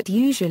couplet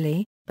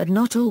usually, but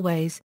not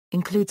always,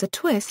 includes a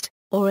twist,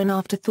 or an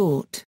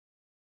afterthought.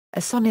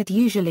 A sonnet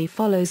usually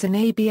follows an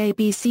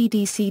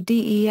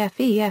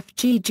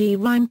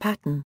ABABCDCDEFEFGG rhyme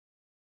pattern.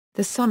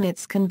 The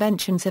sonnet's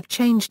conventions have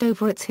changed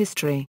over its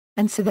history,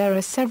 and so there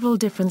are several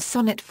different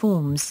sonnet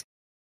forms.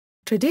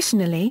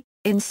 Traditionally,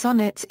 in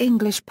sonnets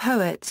English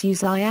poets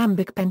use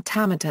iambic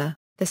pentameter,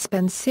 the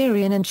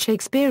Spenserian and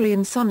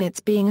Shakespearean sonnets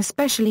being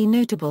especially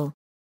notable.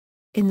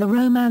 In the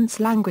Romance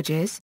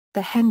languages,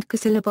 the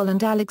hentasyllable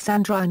and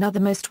alexandrine are the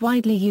most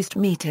widely used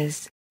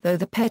meters, though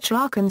the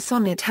Petrarchan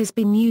sonnet has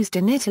been used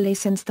in Italy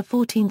since the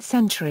 14th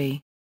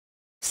century.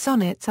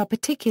 Sonnets are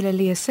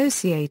particularly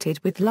associated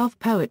with love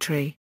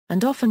poetry,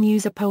 and often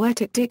use a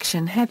poetic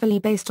diction heavily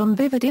based on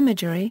vivid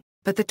imagery,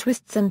 but the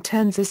twists and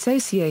turns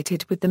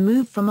associated with the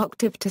move from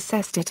octave to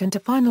sestet and to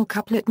final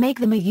couplet make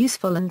them a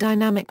useful and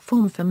dynamic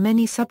form for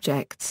many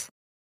subjects.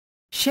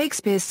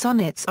 Shakespeare's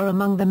sonnets are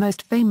among the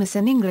most famous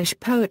in English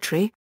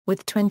poetry,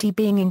 with 20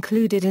 being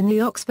included in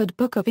the Oxford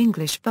Book of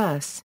English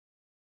Verse.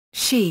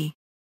 Shi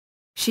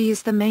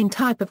is the main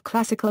type of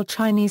classical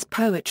Chinese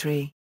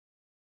poetry.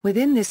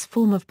 Within this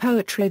form of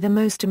poetry the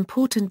most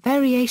important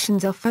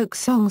variations are folk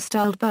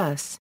song-styled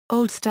verse,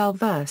 old-style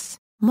verse,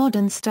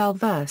 modern-style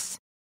verse.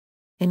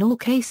 In all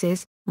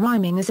cases,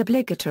 rhyming is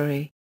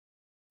obligatory.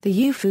 The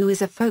yufu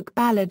is a folk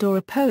ballad or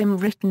a poem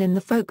written in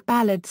the folk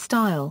ballad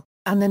style,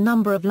 and the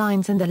number of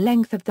lines and the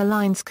length of the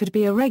lines could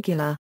be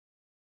irregular.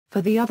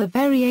 For the other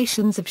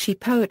variations of Shi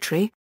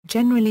poetry,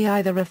 generally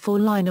either a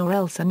 4-line or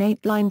else an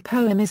 8-line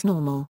poem is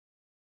normal.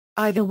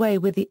 Either way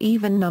with the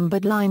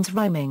even-numbered lines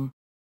rhyming.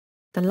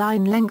 The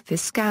line length is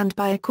scanned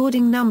by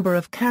according number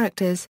of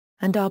characters,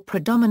 and are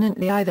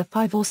predominantly either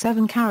 5 or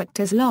 7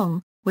 characters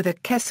long, with a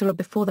kesra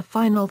before the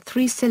final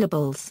 3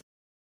 syllables.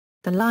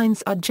 The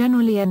lines are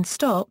generally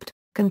end-stopped,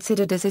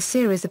 considered as a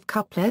series of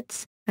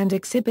couplets, and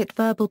exhibit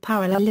verbal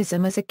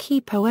parallelism as a key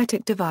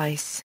poetic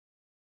device.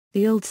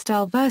 The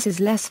old-style verse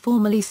is less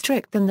formally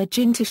strict than the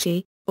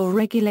jintishi, or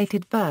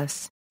regulated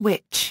verse,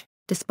 which,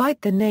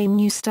 despite the name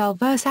New Style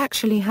verse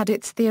actually had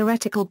its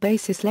theoretical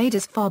basis laid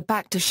as far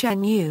back to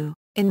Shen Yu,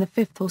 in the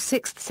 5th or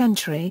 6th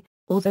century,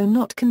 although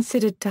not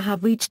considered to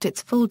have reached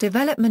its full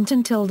development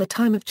until the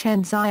time of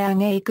Chen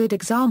Xiang, a good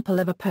example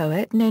of a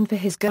poet known for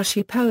his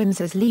gushi poems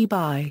as Li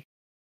Bai.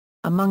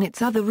 Among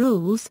its other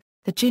rules,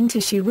 the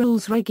jintishi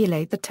rules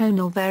regulate the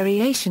tonal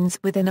variations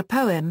within a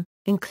poem,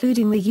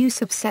 including the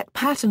use of set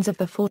patterns of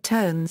the 4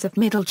 tones of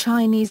Middle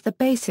Chinese. The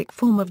basic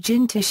form of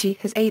jintishi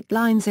has 8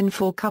 lines in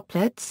 4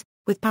 couplets,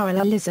 with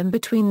parallelism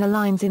between the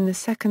lines in the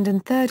second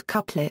and third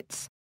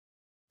couplets.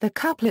 The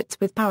couplets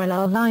with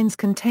parallel lines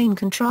contain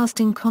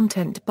contrasting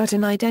content but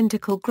an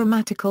identical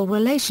grammatical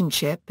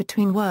relationship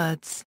between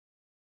words.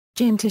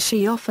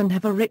 Jintishi often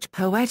have a rich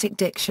poetic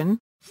diction,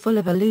 full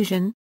of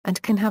allusion,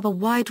 and can have a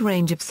wide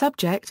range of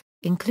subject,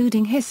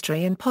 including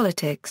history and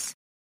politics.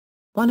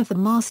 One of the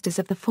masters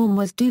of the form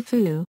was Du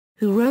Fu,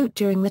 who wrote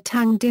during the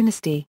Tang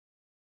dynasty.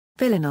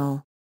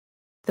 Villanelle.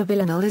 The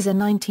villanelle is a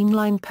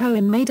 19-line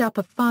poem made up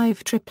of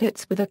 5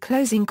 triplets with a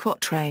closing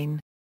quatrain.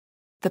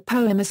 The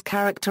poem is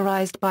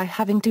characterized by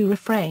having 2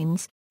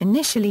 refrains,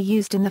 initially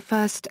used in the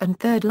first and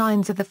third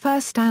lines of the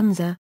first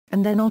stanza,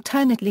 and then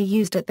alternately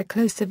used at the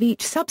close of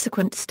each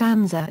subsequent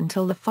stanza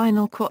until the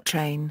final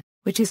quatrain,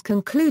 which is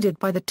concluded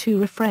by the 2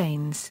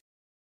 refrains.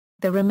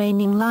 The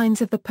remaining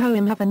lines of the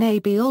poem have an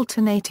A-B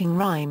alternating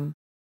rhyme.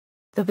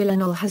 The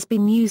villanelle has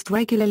been used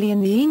regularly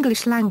in the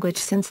English language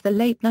since the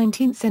late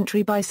 19th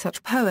century by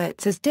such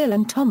poets as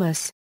Dylan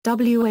Thomas,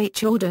 W.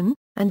 H. Auden,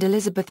 and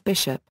Elizabeth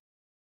Bishop.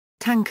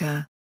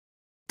 Tanka.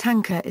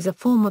 Tanka is a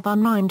form of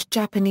unrhymed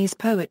Japanese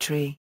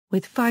poetry,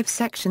 with 5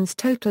 sections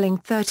totaling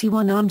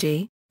 31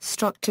 onji,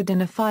 structured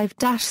in a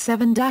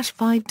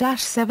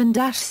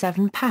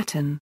 5-7-5-7-7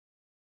 pattern.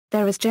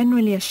 There is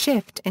generally a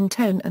shift in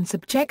tone and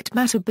subject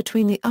matter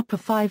between the upper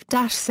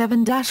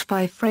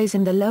 5-7-5 phrase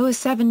and the lower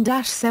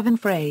 7-7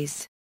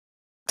 phrase.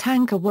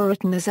 Tanka were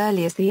written as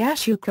early as the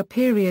Ashoka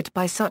period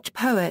by such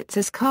poets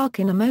as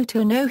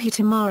Kakinomoto no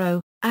Hitomaro,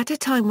 at a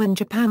time when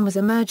Japan was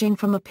emerging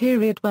from a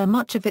period where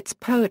much of its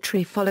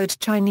poetry followed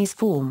Chinese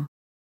form.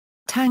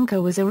 Tanka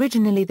was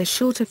originally the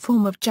shorter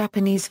form of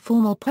Japanese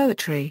formal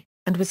poetry,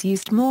 and was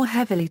used more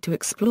heavily to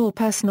explore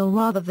personal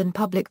rather than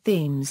public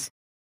themes.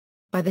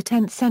 By the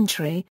 10th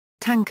century,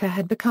 tanka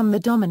had become the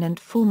dominant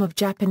form of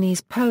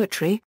Japanese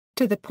poetry,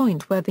 to the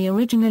point where the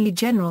originally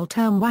general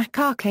term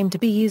waka came to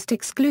be used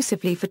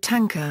exclusively for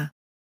tanka.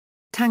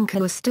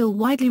 Tanka is still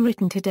widely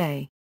written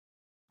today.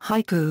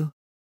 Haiku.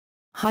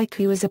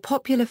 Haiku is a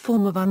popular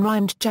form of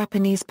unrhymed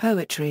Japanese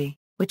poetry,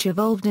 which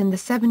evolved in the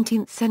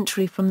 17th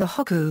century from the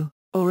hokku,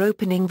 or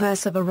opening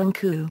verse of a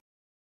ranku.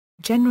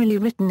 Generally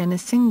written in a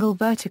single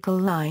vertical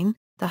line,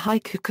 the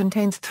haiku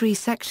contains 3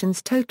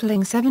 sections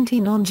totaling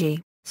 17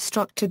 onji,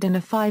 structured in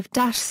a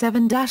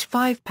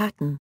 5-7-5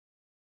 pattern.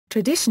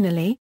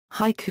 Traditionally,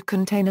 haiku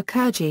contain a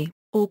kurji,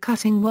 or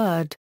cutting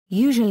word,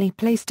 usually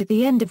placed at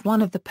the end of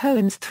one of the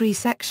poem's 3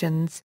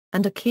 sections,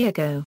 and a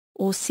kyogo,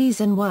 or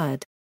season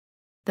word.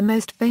 The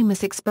most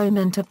famous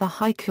exponent of the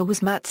haiku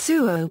was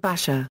Matsuo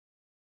Basho.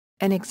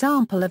 An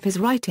example of his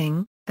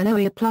writing, an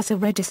oya plus a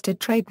registered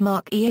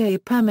trademark ea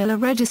per mil, a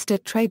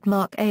registered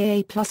trademark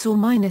aa plus or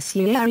minus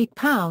yari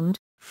pound,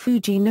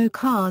 Fuji no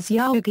cars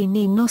yagi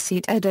ni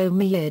nosit edo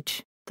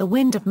miyage, the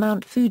wind of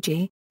Mount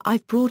Fuji,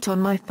 I've brought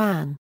on my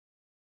fan.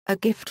 A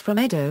gift from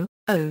Edo,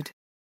 ode.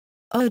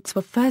 Odes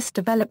were first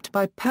developed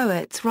by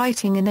poets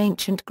writing in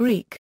ancient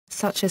Greek,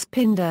 such as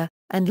Pindar,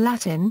 and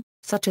Latin,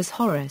 such as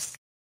Horace.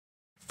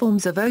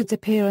 Forms of odes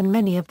appear in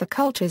many of the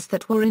cultures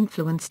that were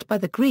influenced by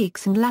the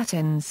Greeks and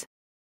Latins.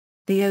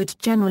 The ode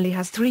generally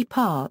has 3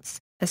 parts,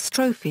 a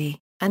strophe,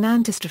 an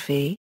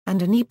antistrophe,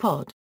 and an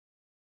epod.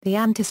 The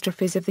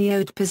antistrophes of the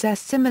ode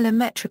possess similar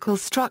metrical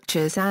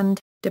structures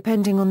and,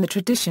 depending on the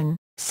tradition,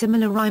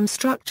 similar rhyme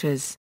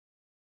structures.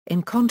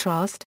 In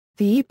contrast,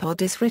 the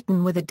epod is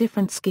written with a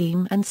different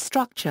scheme and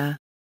structure.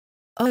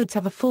 Odes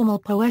have a formal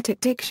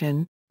poetic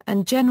diction,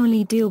 and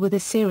generally deal with a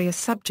serious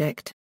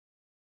subject.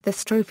 The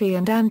strophe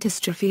and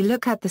antistrophe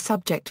look at the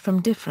subject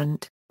from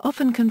different,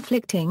 often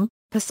conflicting,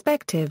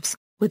 perspectives,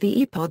 with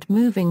the epod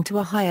moving to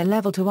a higher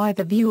level to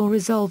either view or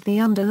resolve the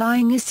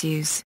underlying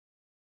issues.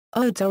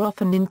 Odes are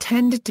often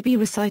intended to be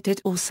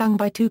recited or sung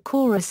by two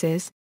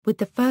choruses, with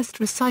the first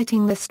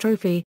reciting the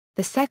strophe,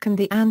 the second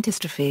the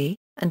antistrophe,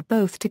 and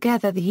both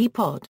together the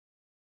epod.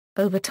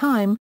 Over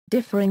time,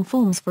 differing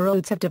forms for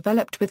odes have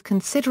developed with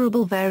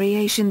considerable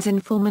variations in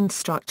form and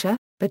structure,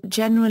 but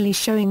generally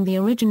showing the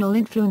original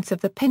influence of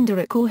the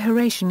Pindaric or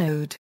Horatian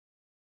ode.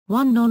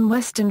 One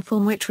non-Western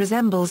form which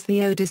resembles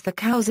the ode is the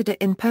qasida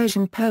in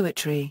Persian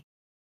poetry.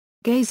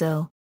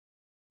 Ghazal.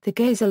 The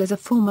ghazal is a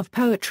form of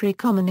poetry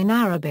common in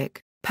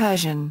Arabic,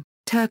 Persian,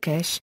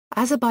 Turkish,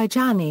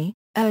 Azerbaijani,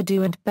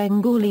 Urdu and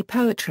Bengali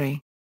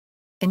poetry.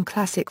 In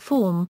classic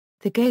form,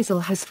 the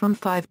ghazal has from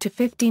 5 to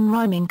 15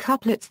 rhyming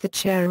couplets that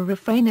share a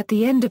refrain at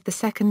the end of the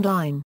second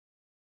line.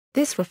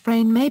 This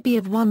refrain may be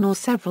of one or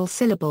several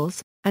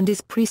syllables, and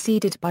is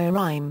preceded by a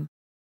rhyme.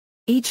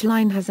 Each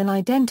line has an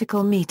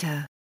identical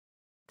metre.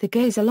 The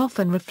ghazal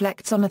often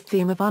reflects on a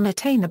theme of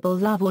unattainable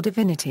love or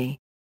divinity.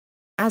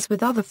 As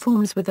with other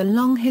forms with a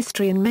long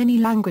history in many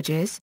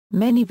languages,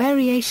 many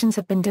variations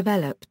have been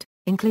developed,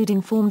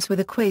 including forms with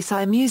a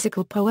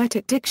quasi-musical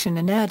poetic diction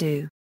in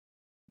Urdu.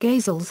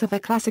 Ghazals have a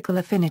classical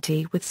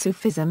affinity with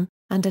Sufism,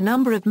 and a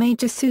number of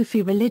major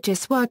Sufi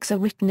religious works are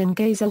written in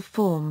ghazal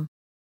form.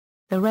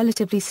 The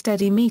relatively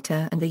steady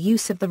metre and the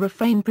use of the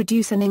refrain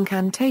produce an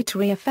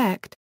incantatory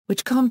effect,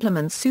 which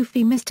complements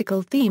Sufi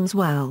mystical themes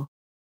well.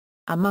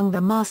 Among the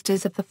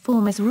masters of the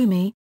form is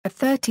Rumi, a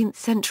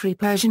 13th-century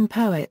Persian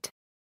poet.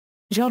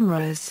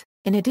 Genres.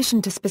 In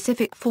addition to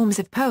specific forms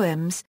of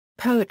poems,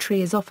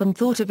 poetry is often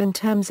thought of in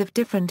terms of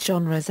different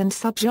genres and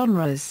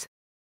subgenres.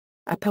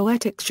 A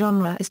poetic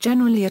genre is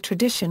generally a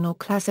tradition or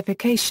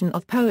classification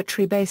of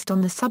poetry based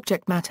on the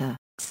subject matter,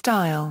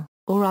 style,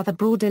 or other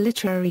broader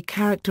literary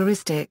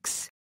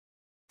characteristics.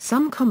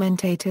 Some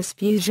commentators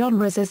view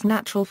genres as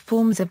natural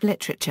forms of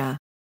literature.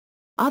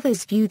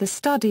 Others view the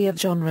study of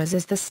genres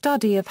as the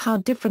study of how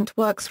different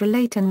works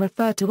relate and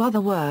refer to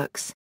other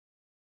works.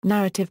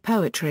 Narrative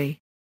poetry.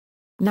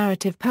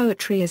 Narrative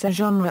poetry is a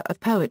genre of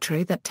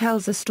poetry that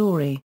tells a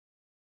story.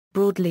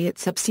 Broadly it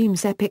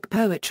subsumes epic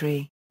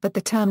poetry, but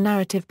the term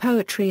narrative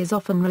poetry is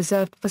often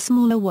reserved for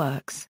smaller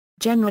works,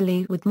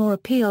 generally with more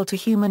appeal to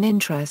human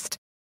interest.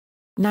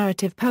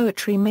 Narrative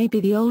poetry may be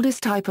the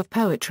oldest type of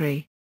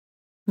poetry.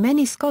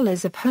 Many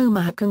scholars of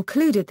Homer have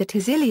concluded that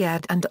his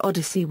Iliad and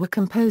Odyssey were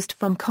composed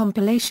from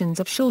compilations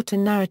of shorter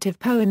narrative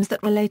poems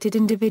that related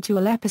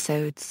individual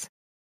episodes.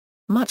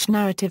 Much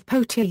narrative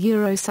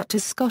poetry such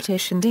as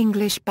Scottish and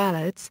English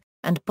ballads,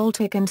 and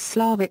Baltic and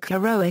Slavic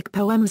heroic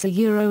poems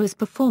are as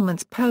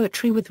performance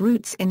poetry with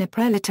roots in a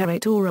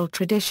preliterate oral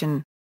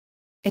tradition.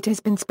 It has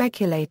been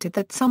speculated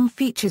that some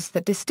features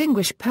that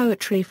distinguish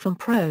poetry from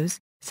prose,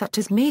 such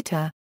as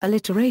metre,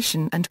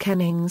 alliteration and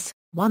kennings,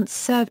 once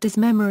served as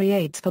memory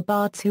aids for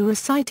bards who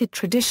recited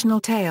traditional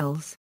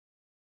tales.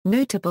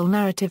 Notable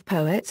narrative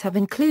poets have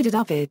included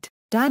Ovid,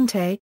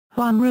 Dante,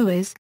 Juan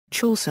Ruiz,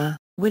 Chaucer,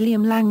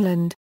 William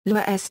Langland,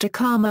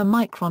 L'Estacama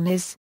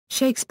Micrones,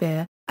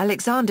 Shakespeare,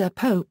 Alexander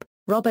Pope,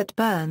 Robert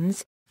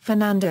Burns,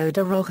 Fernando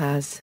de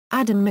Rojas,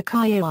 Adam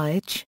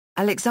Mickiewicz,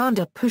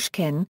 Alexander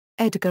Pushkin,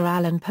 Edgar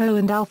Allan Poe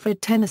and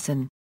Alfred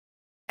Tennyson.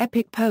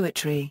 Epic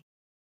poetry.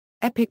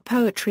 Epic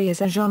poetry is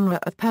a genre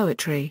of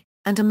poetry,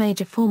 and a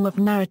major form of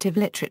narrative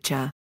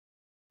literature.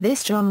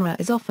 This genre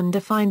is often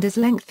defined as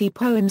lengthy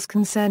poems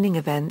concerning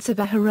events of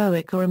a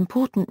heroic or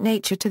important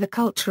nature to the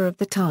culture of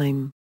the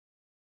time.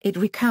 It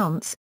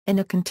recounts, in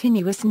a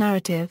continuous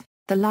narrative,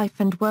 the life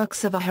and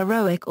works of a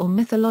heroic or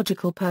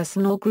mythological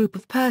person or group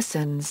of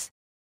persons.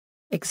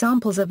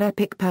 Examples of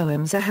epic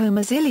poems are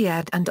Homer's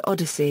Iliad and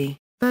Odyssey,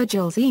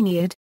 Virgil's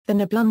Aeneid, the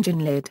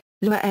Nibelungenlied,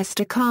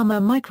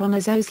 L'Estacama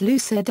Micrones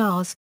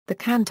Lucidas, the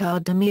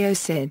Cantar de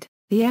Cid,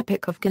 the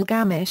Epic of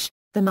Gilgamesh,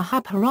 the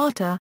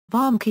Mahabharata,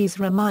 Valmiki's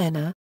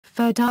Ramayana,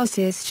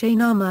 Firdausi's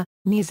Shahnameh,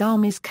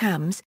 Nizami's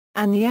Kams,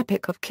 and the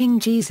Epic of King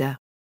Jisa.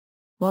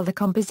 While the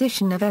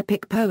composition of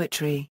epic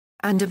poetry,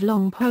 and of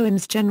long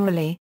poems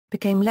generally,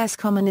 became less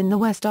common in the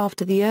West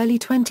after the early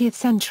 20th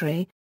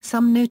century,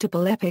 some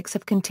notable epics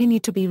have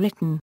continued to be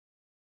written.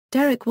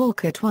 Derek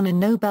Walcott won a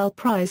Nobel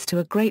Prize to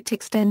a great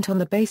extent on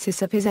the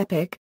basis of his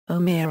epic,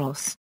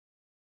 Omeros.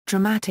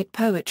 Dramatic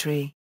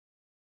poetry.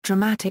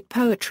 Dramatic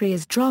poetry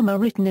is drama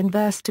written in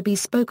verse to be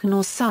spoken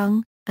or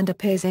sung, and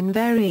appears in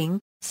varying,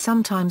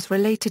 sometimes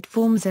related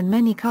forms in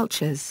many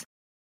cultures.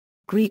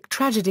 Greek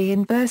tragedy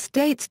in verse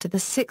dates to the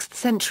 6th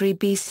century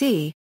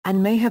BC,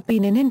 and may have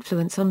been an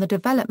influence on the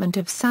development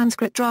of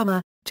Sanskrit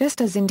drama, just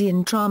as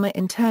Indian drama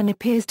in turn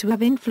appears to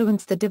have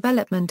influenced the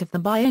development of the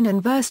bayan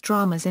and verse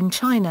dramas in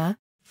China,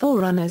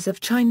 forerunners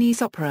of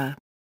Chinese opera.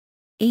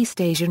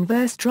 East Asian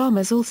verse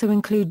dramas also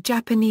include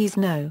Japanese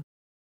no.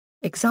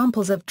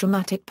 Examples of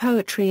dramatic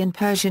poetry in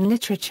Persian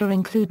literature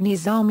include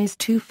Nizami's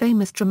two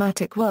famous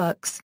dramatic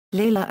works,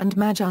 Layla and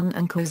Majnun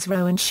and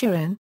Khusro and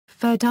Shirin,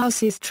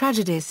 Firdausi's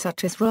tragedies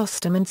such as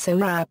Rostam and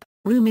Sohrab,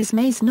 Rumi's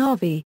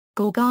Masnavi,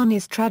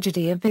 Gorgani's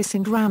tragedy of Vis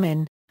and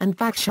Ramin, and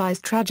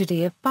Bakshai's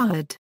tragedy of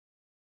Fahd.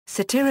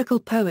 Satirical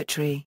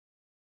poetry.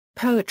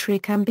 Poetry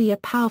can be a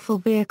powerful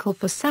vehicle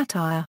for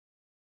satire.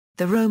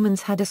 The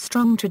Romans had a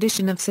strong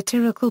tradition of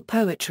satirical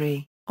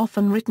poetry,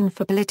 often written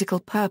for political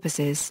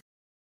purposes.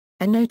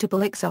 A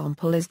notable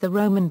example is the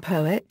Roman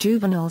poet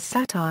Juvenal's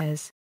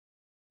satires.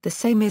 The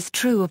same is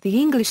true of the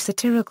English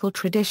satirical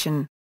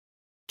tradition.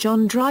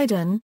 John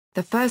Dryden,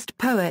 the first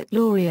poet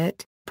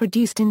laureate,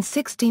 produced in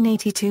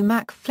 1682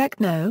 Mac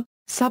Flecknoe,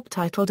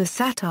 subtitled A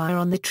Satire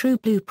on the True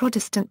Blue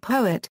Protestant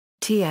Poet,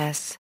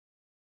 T.S.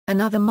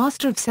 Another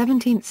master of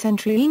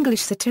 17th-century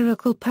English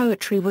satirical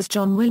poetry was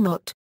John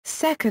Wilmot,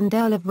 2nd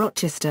Earl of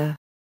Rochester.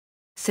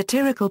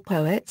 Satirical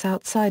poets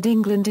outside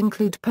England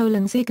include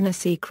Poland's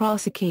Ignacy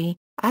Krasicki,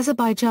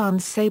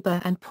 Azerbaijan's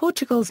Saber and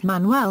Portugal's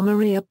Manuel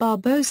Maria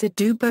Barbosa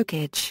do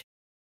Bocage.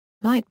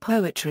 Light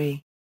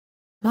poetry.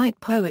 Light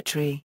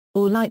poetry,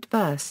 or light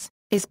verse,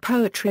 is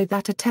poetry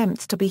that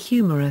attempts to be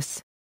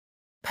humorous.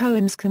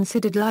 Poems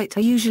considered light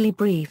are usually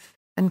brief,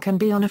 and can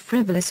be on a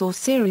frivolous or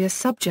serious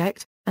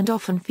subject, and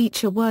often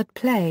feature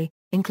wordplay,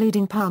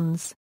 including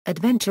puns,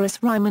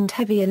 adventurous rhyme and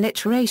heavy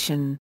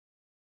alliteration.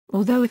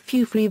 Although a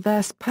few free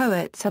verse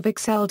poets have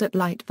excelled at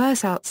light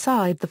verse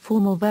outside the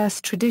formal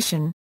verse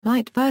tradition,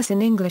 light verse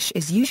in English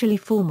is usually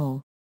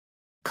formal.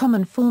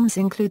 Common forms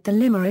include the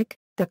limerick,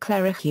 the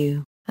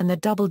clerihew, and the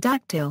double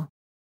dactyl.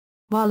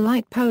 While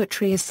light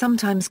poetry is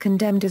sometimes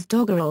condemned as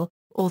doggerel,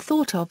 or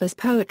thought of as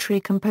poetry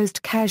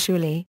composed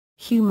casually,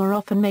 humor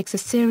often makes a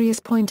serious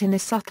point in a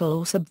subtle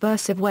or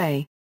subversive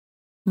way.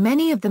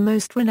 Many of the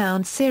most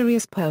renowned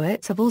serious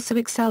poets have also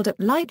excelled at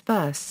light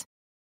verse.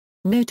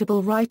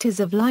 Notable writers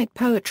of light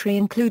poetry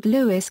include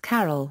Lewis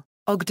Carroll,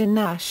 Ogden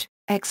Nash,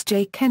 X.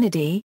 J.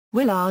 Kennedy,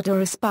 Willard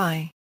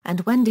Orespy,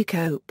 and Wendy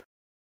Cope.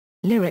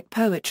 Lyric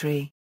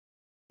poetry.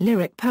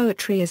 Lyric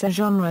poetry is a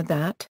genre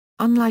that,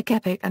 unlike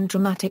epic and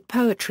dramatic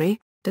poetry,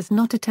 does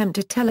not attempt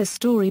to tell a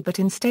story but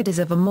instead is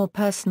of a more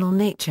personal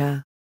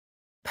nature.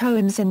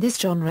 Poems in this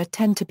genre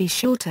tend to be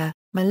shorter,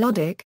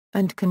 melodic,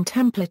 and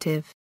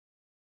contemplative.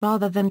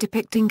 Rather than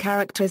depicting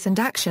characters and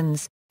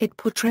actions, it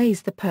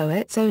portrays the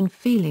poet's own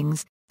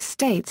feelings,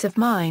 states of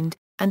mind,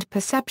 and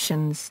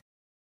perceptions.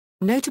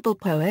 Notable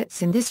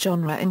poets in this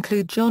genre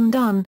include John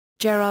Donne,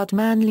 Gerard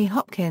Manley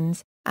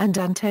Hopkins, and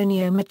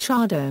Antonio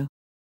Machado.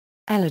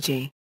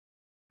 Elegy.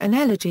 An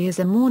elegy is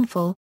a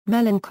mournful,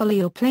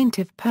 melancholy or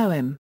plaintive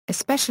poem,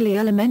 especially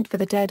a lament for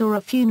the dead or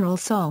a funeral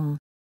song.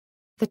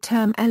 The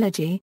term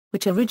elegy,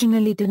 which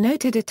originally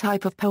denoted a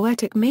type of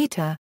poetic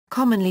metre,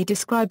 commonly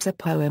describes a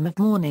poem of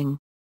mourning.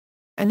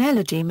 An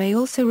elegy may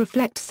also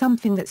reflect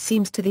something that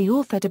seems to the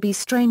author to be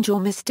strange or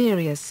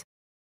mysterious.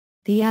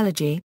 The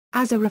elegy,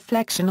 as a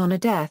reflection on a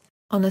death,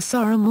 on a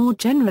sorrow more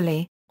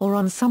generally, or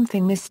on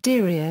something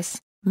mysterious,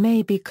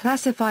 may be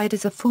classified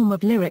as a form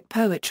of lyric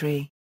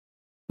poetry.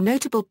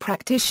 Notable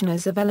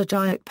practitioners of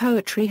elegiac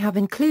poetry have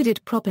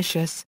included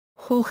Propitius,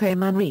 Jorge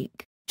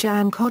Manrique,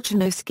 Jan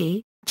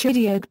Kochanowski,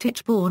 Chidiock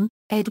Tichborne,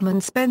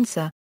 Edmund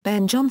Spenser,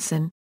 Ben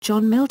Jonson,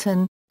 John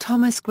Milton,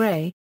 Thomas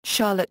Gray,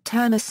 Charlotte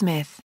Turner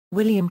Smith,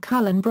 William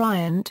Cullen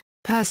Bryant,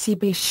 Percy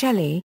B.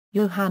 Shelley,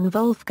 Johann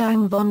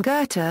Wolfgang von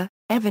Goethe,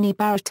 Evgeny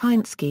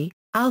Baratynsky,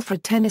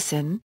 Alfred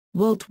Tennyson,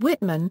 Walt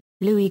Whitman,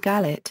 Louis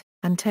Gallet,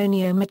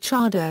 Antonio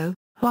Machado,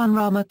 Juan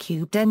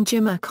Ramón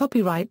Denjima.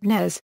 Copyright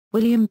Nes,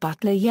 William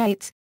Butler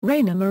Yeats,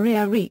 Rainer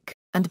Maria Rilke,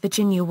 and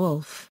Virginia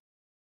Woolf.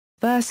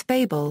 Verse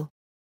fable.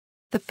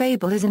 The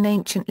fable is an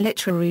ancient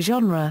literary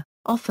genre,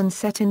 often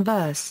set in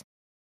verse.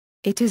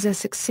 It is a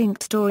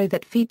succinct story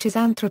that features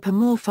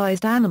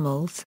anthropomorphized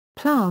animals,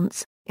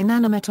 plants,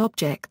 inanimate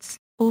objects,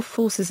 or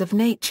forces of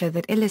nature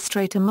that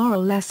illustrate a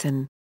moral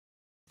lesson.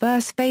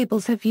 Verse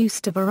fables have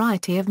used a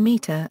variety of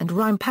meter and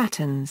rhyme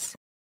patterns.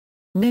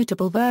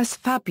 Notable verse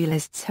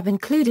fabulists have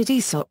included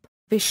Aesop,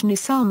 Vishnu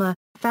Sarma,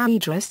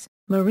 Phaedrus,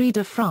 Marie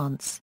de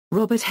France,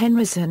 Robert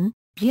Henryson,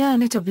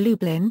 Bernard of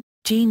Lublin,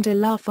 Jean de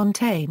La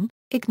Fontaine,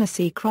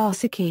 Ignacy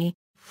Krasicki,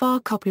 Far.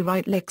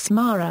 Copyright Lix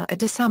Mara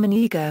de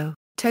Samaniego,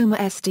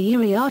 Thomas de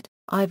Iliad,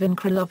 Ivan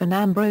Krylov and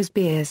Ambrose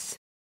Bierce.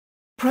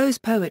 Prose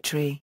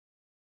poetry.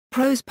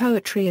 Prose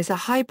poetry is a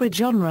hybrid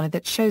genre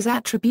that shows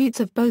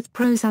attributes of both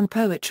prose and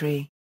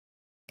poetry.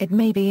 It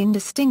may be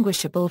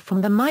indistinguishable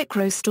from the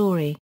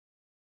micro-story.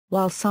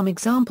 While some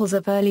examples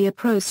of earlier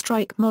prose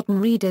strike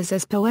modern readers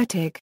as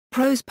poetic,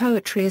 prose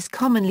poetry is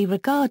commonly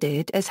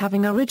regarded as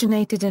having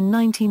originated in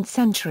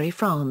 19th-century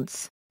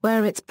France,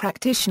 where its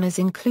practitioners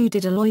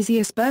included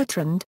Aloysius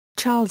Bertrand,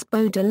 Charles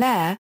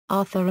Baudelaire,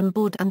 Arthur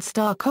Rimbaud and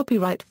star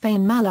copyright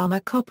Fane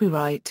Mallarmé.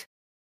 Copyright.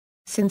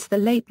 Since the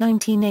late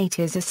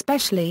 1980s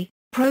especially,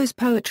 prose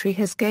poetry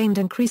has gained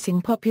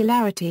increasing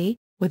popularity,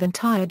 with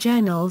entire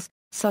journals,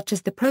 such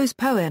as the Prose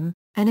Poem,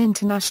 an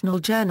international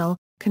journal,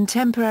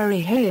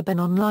 Contemporary Hayab,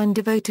 online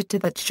devoted to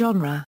that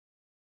genre.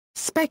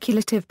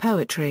 Speculative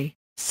poetry.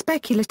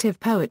 Speculative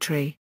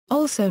poetry,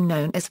 also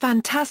known as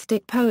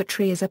fantastic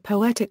poetry, is a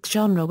poetic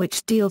genre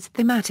which deals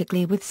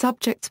thematically with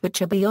subjects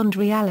which are beyond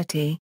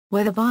reality,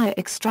 whether via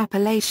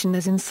extrapolation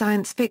as in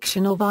science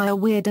fiction or via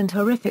weird and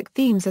horrific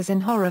themes as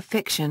in horror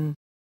fiction.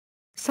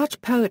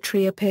 Such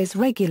poetry appears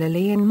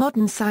regularly in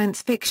modern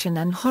science fiction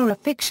and horror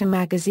fiction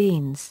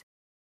magazines.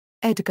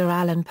 Edgar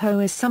Allan Poe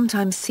is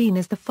sometimes seen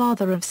as the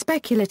father of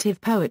speculative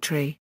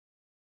poetry.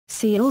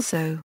 See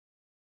also: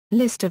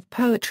 List of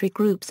poetry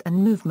groups and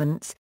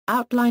movements,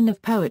 outline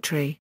of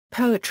poetry,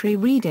 poetry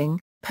reading,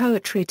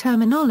 poetry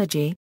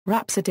terminology,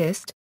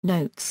 rhapsodist,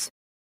 notes.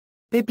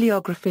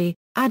 Bibliography: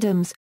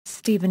 Adams,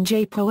 Stephen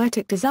J.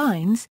 Poetic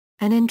Designs,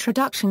 An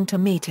Introduction to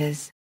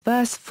Meters,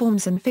 Verse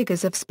Forms and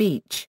Figures of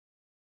Speech.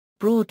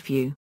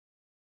 Broadview.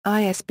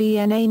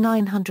 ISBN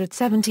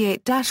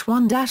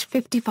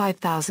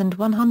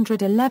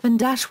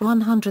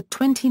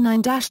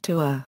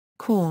A978-1-55111-129-2.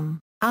 Korn,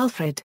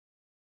 Alfred.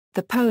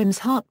 The Poem's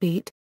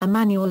Heartbeat, A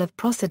Manual of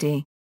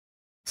Prosody.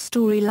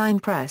 Storyline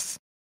Press.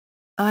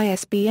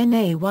 ISBN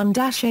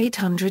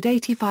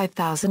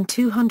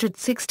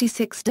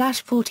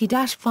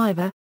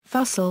A1-885266-40-5.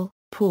 Fussell,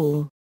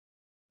 Paul.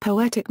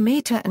 Poetic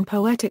Metre and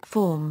Poetic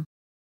Form.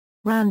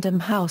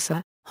 Random House,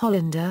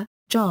 Hollander,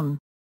 John.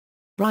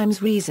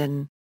 Rhymes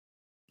Reason.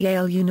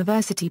 Yale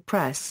University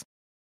Press.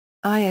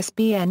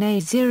 ISBN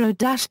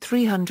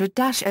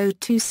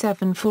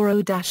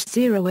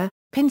A0-300-02740-0.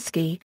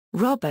 Pinsky,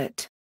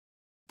 Robert.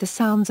 The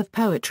Sounds of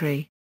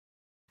Poetry.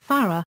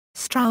 Farrar,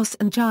 Straus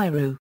and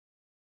Giroux.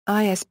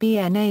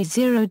 ISBN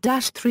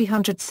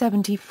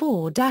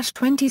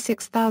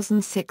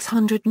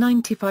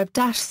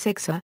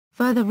A0-374-26695-6.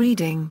 Further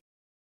reading.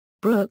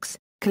 Brooks,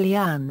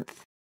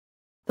 Cleanth.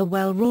 The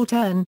Well-Wrought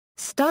Urn,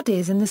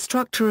 Studies in the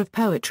Structure of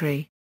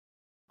Poetry.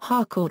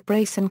 Harcourt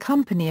Brace and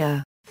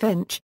Company.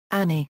 Finch,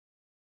 Annie.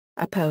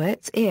 A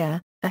Poet's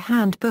Ear, A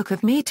Handbook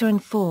of Metre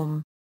and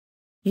Form.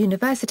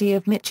 University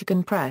of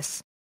Michigan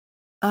Press.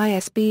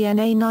 ISBN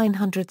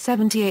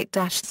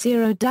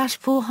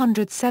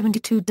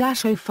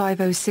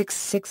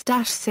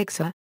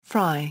A978-0-472-05066-6.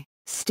 Fry,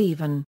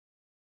 Stephen.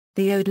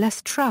 The Ode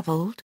Less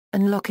Travelled,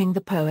 Unlocking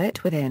the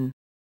Poet Within.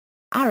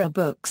 Arrow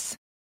Books.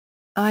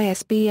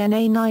 ISBN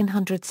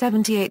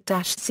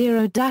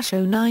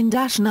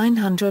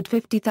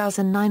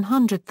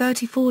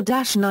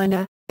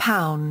A978-0-09-950934-9.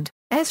 Pound,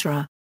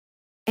 Ezra.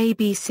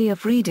 ABC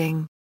of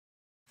Reading.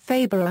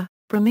 Faberer,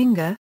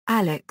 Braminga,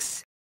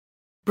 Alex.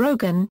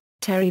 Brogan,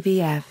 Terry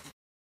V.F.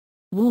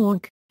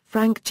 Warg,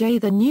 Frank J.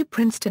 The New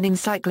Princeton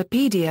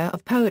Encyclopedia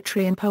of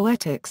Poetry and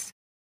Poetics.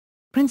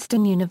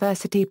 Princeton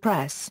University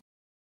Press.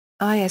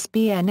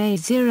 ISBN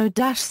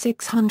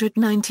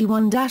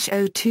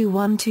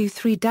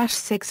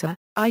A0-691-02123-6.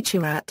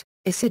 Ichirat,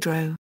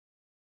 Isidro.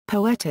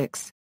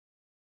 Poetics.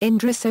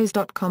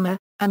 Indrissos.com,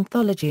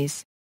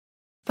 Anthologies.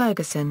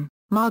 Ferguson,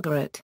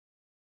 Margaret.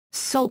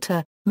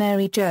 Salter,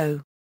 Mary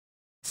Jo.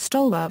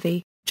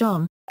 Stolbavy,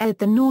 John, ed.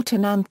 The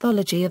Norton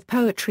Anthology of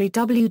Poetry.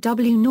 W.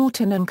 W.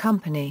 Norton and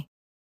Company.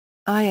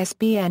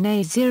 ISBN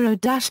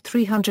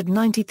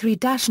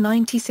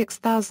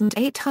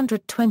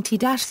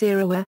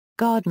A0-393-96820-0.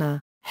 Gardner,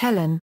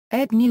 Helen,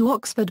 ed. New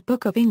Oxford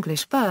Book of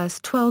English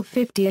Verse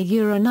 1250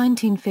 Euro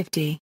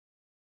 1950.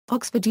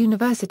 Oxford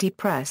University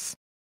Press.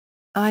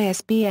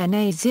 ISBN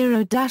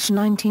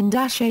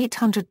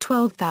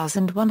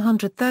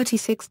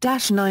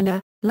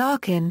A0-19-812,136-9.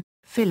 Larkin,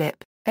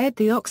 Philip, ed.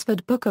 The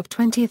Oxford Book of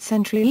 20th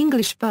Century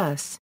English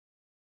Verse.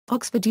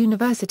 Oxford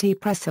University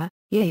Press.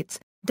 Yeats,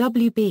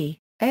 W.B.,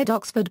 ed.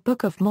 Oxford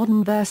Book of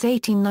Modern Verse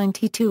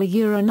 1892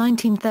 Euro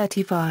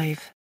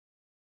 1935.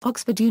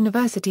 Oxford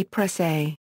University Press. A.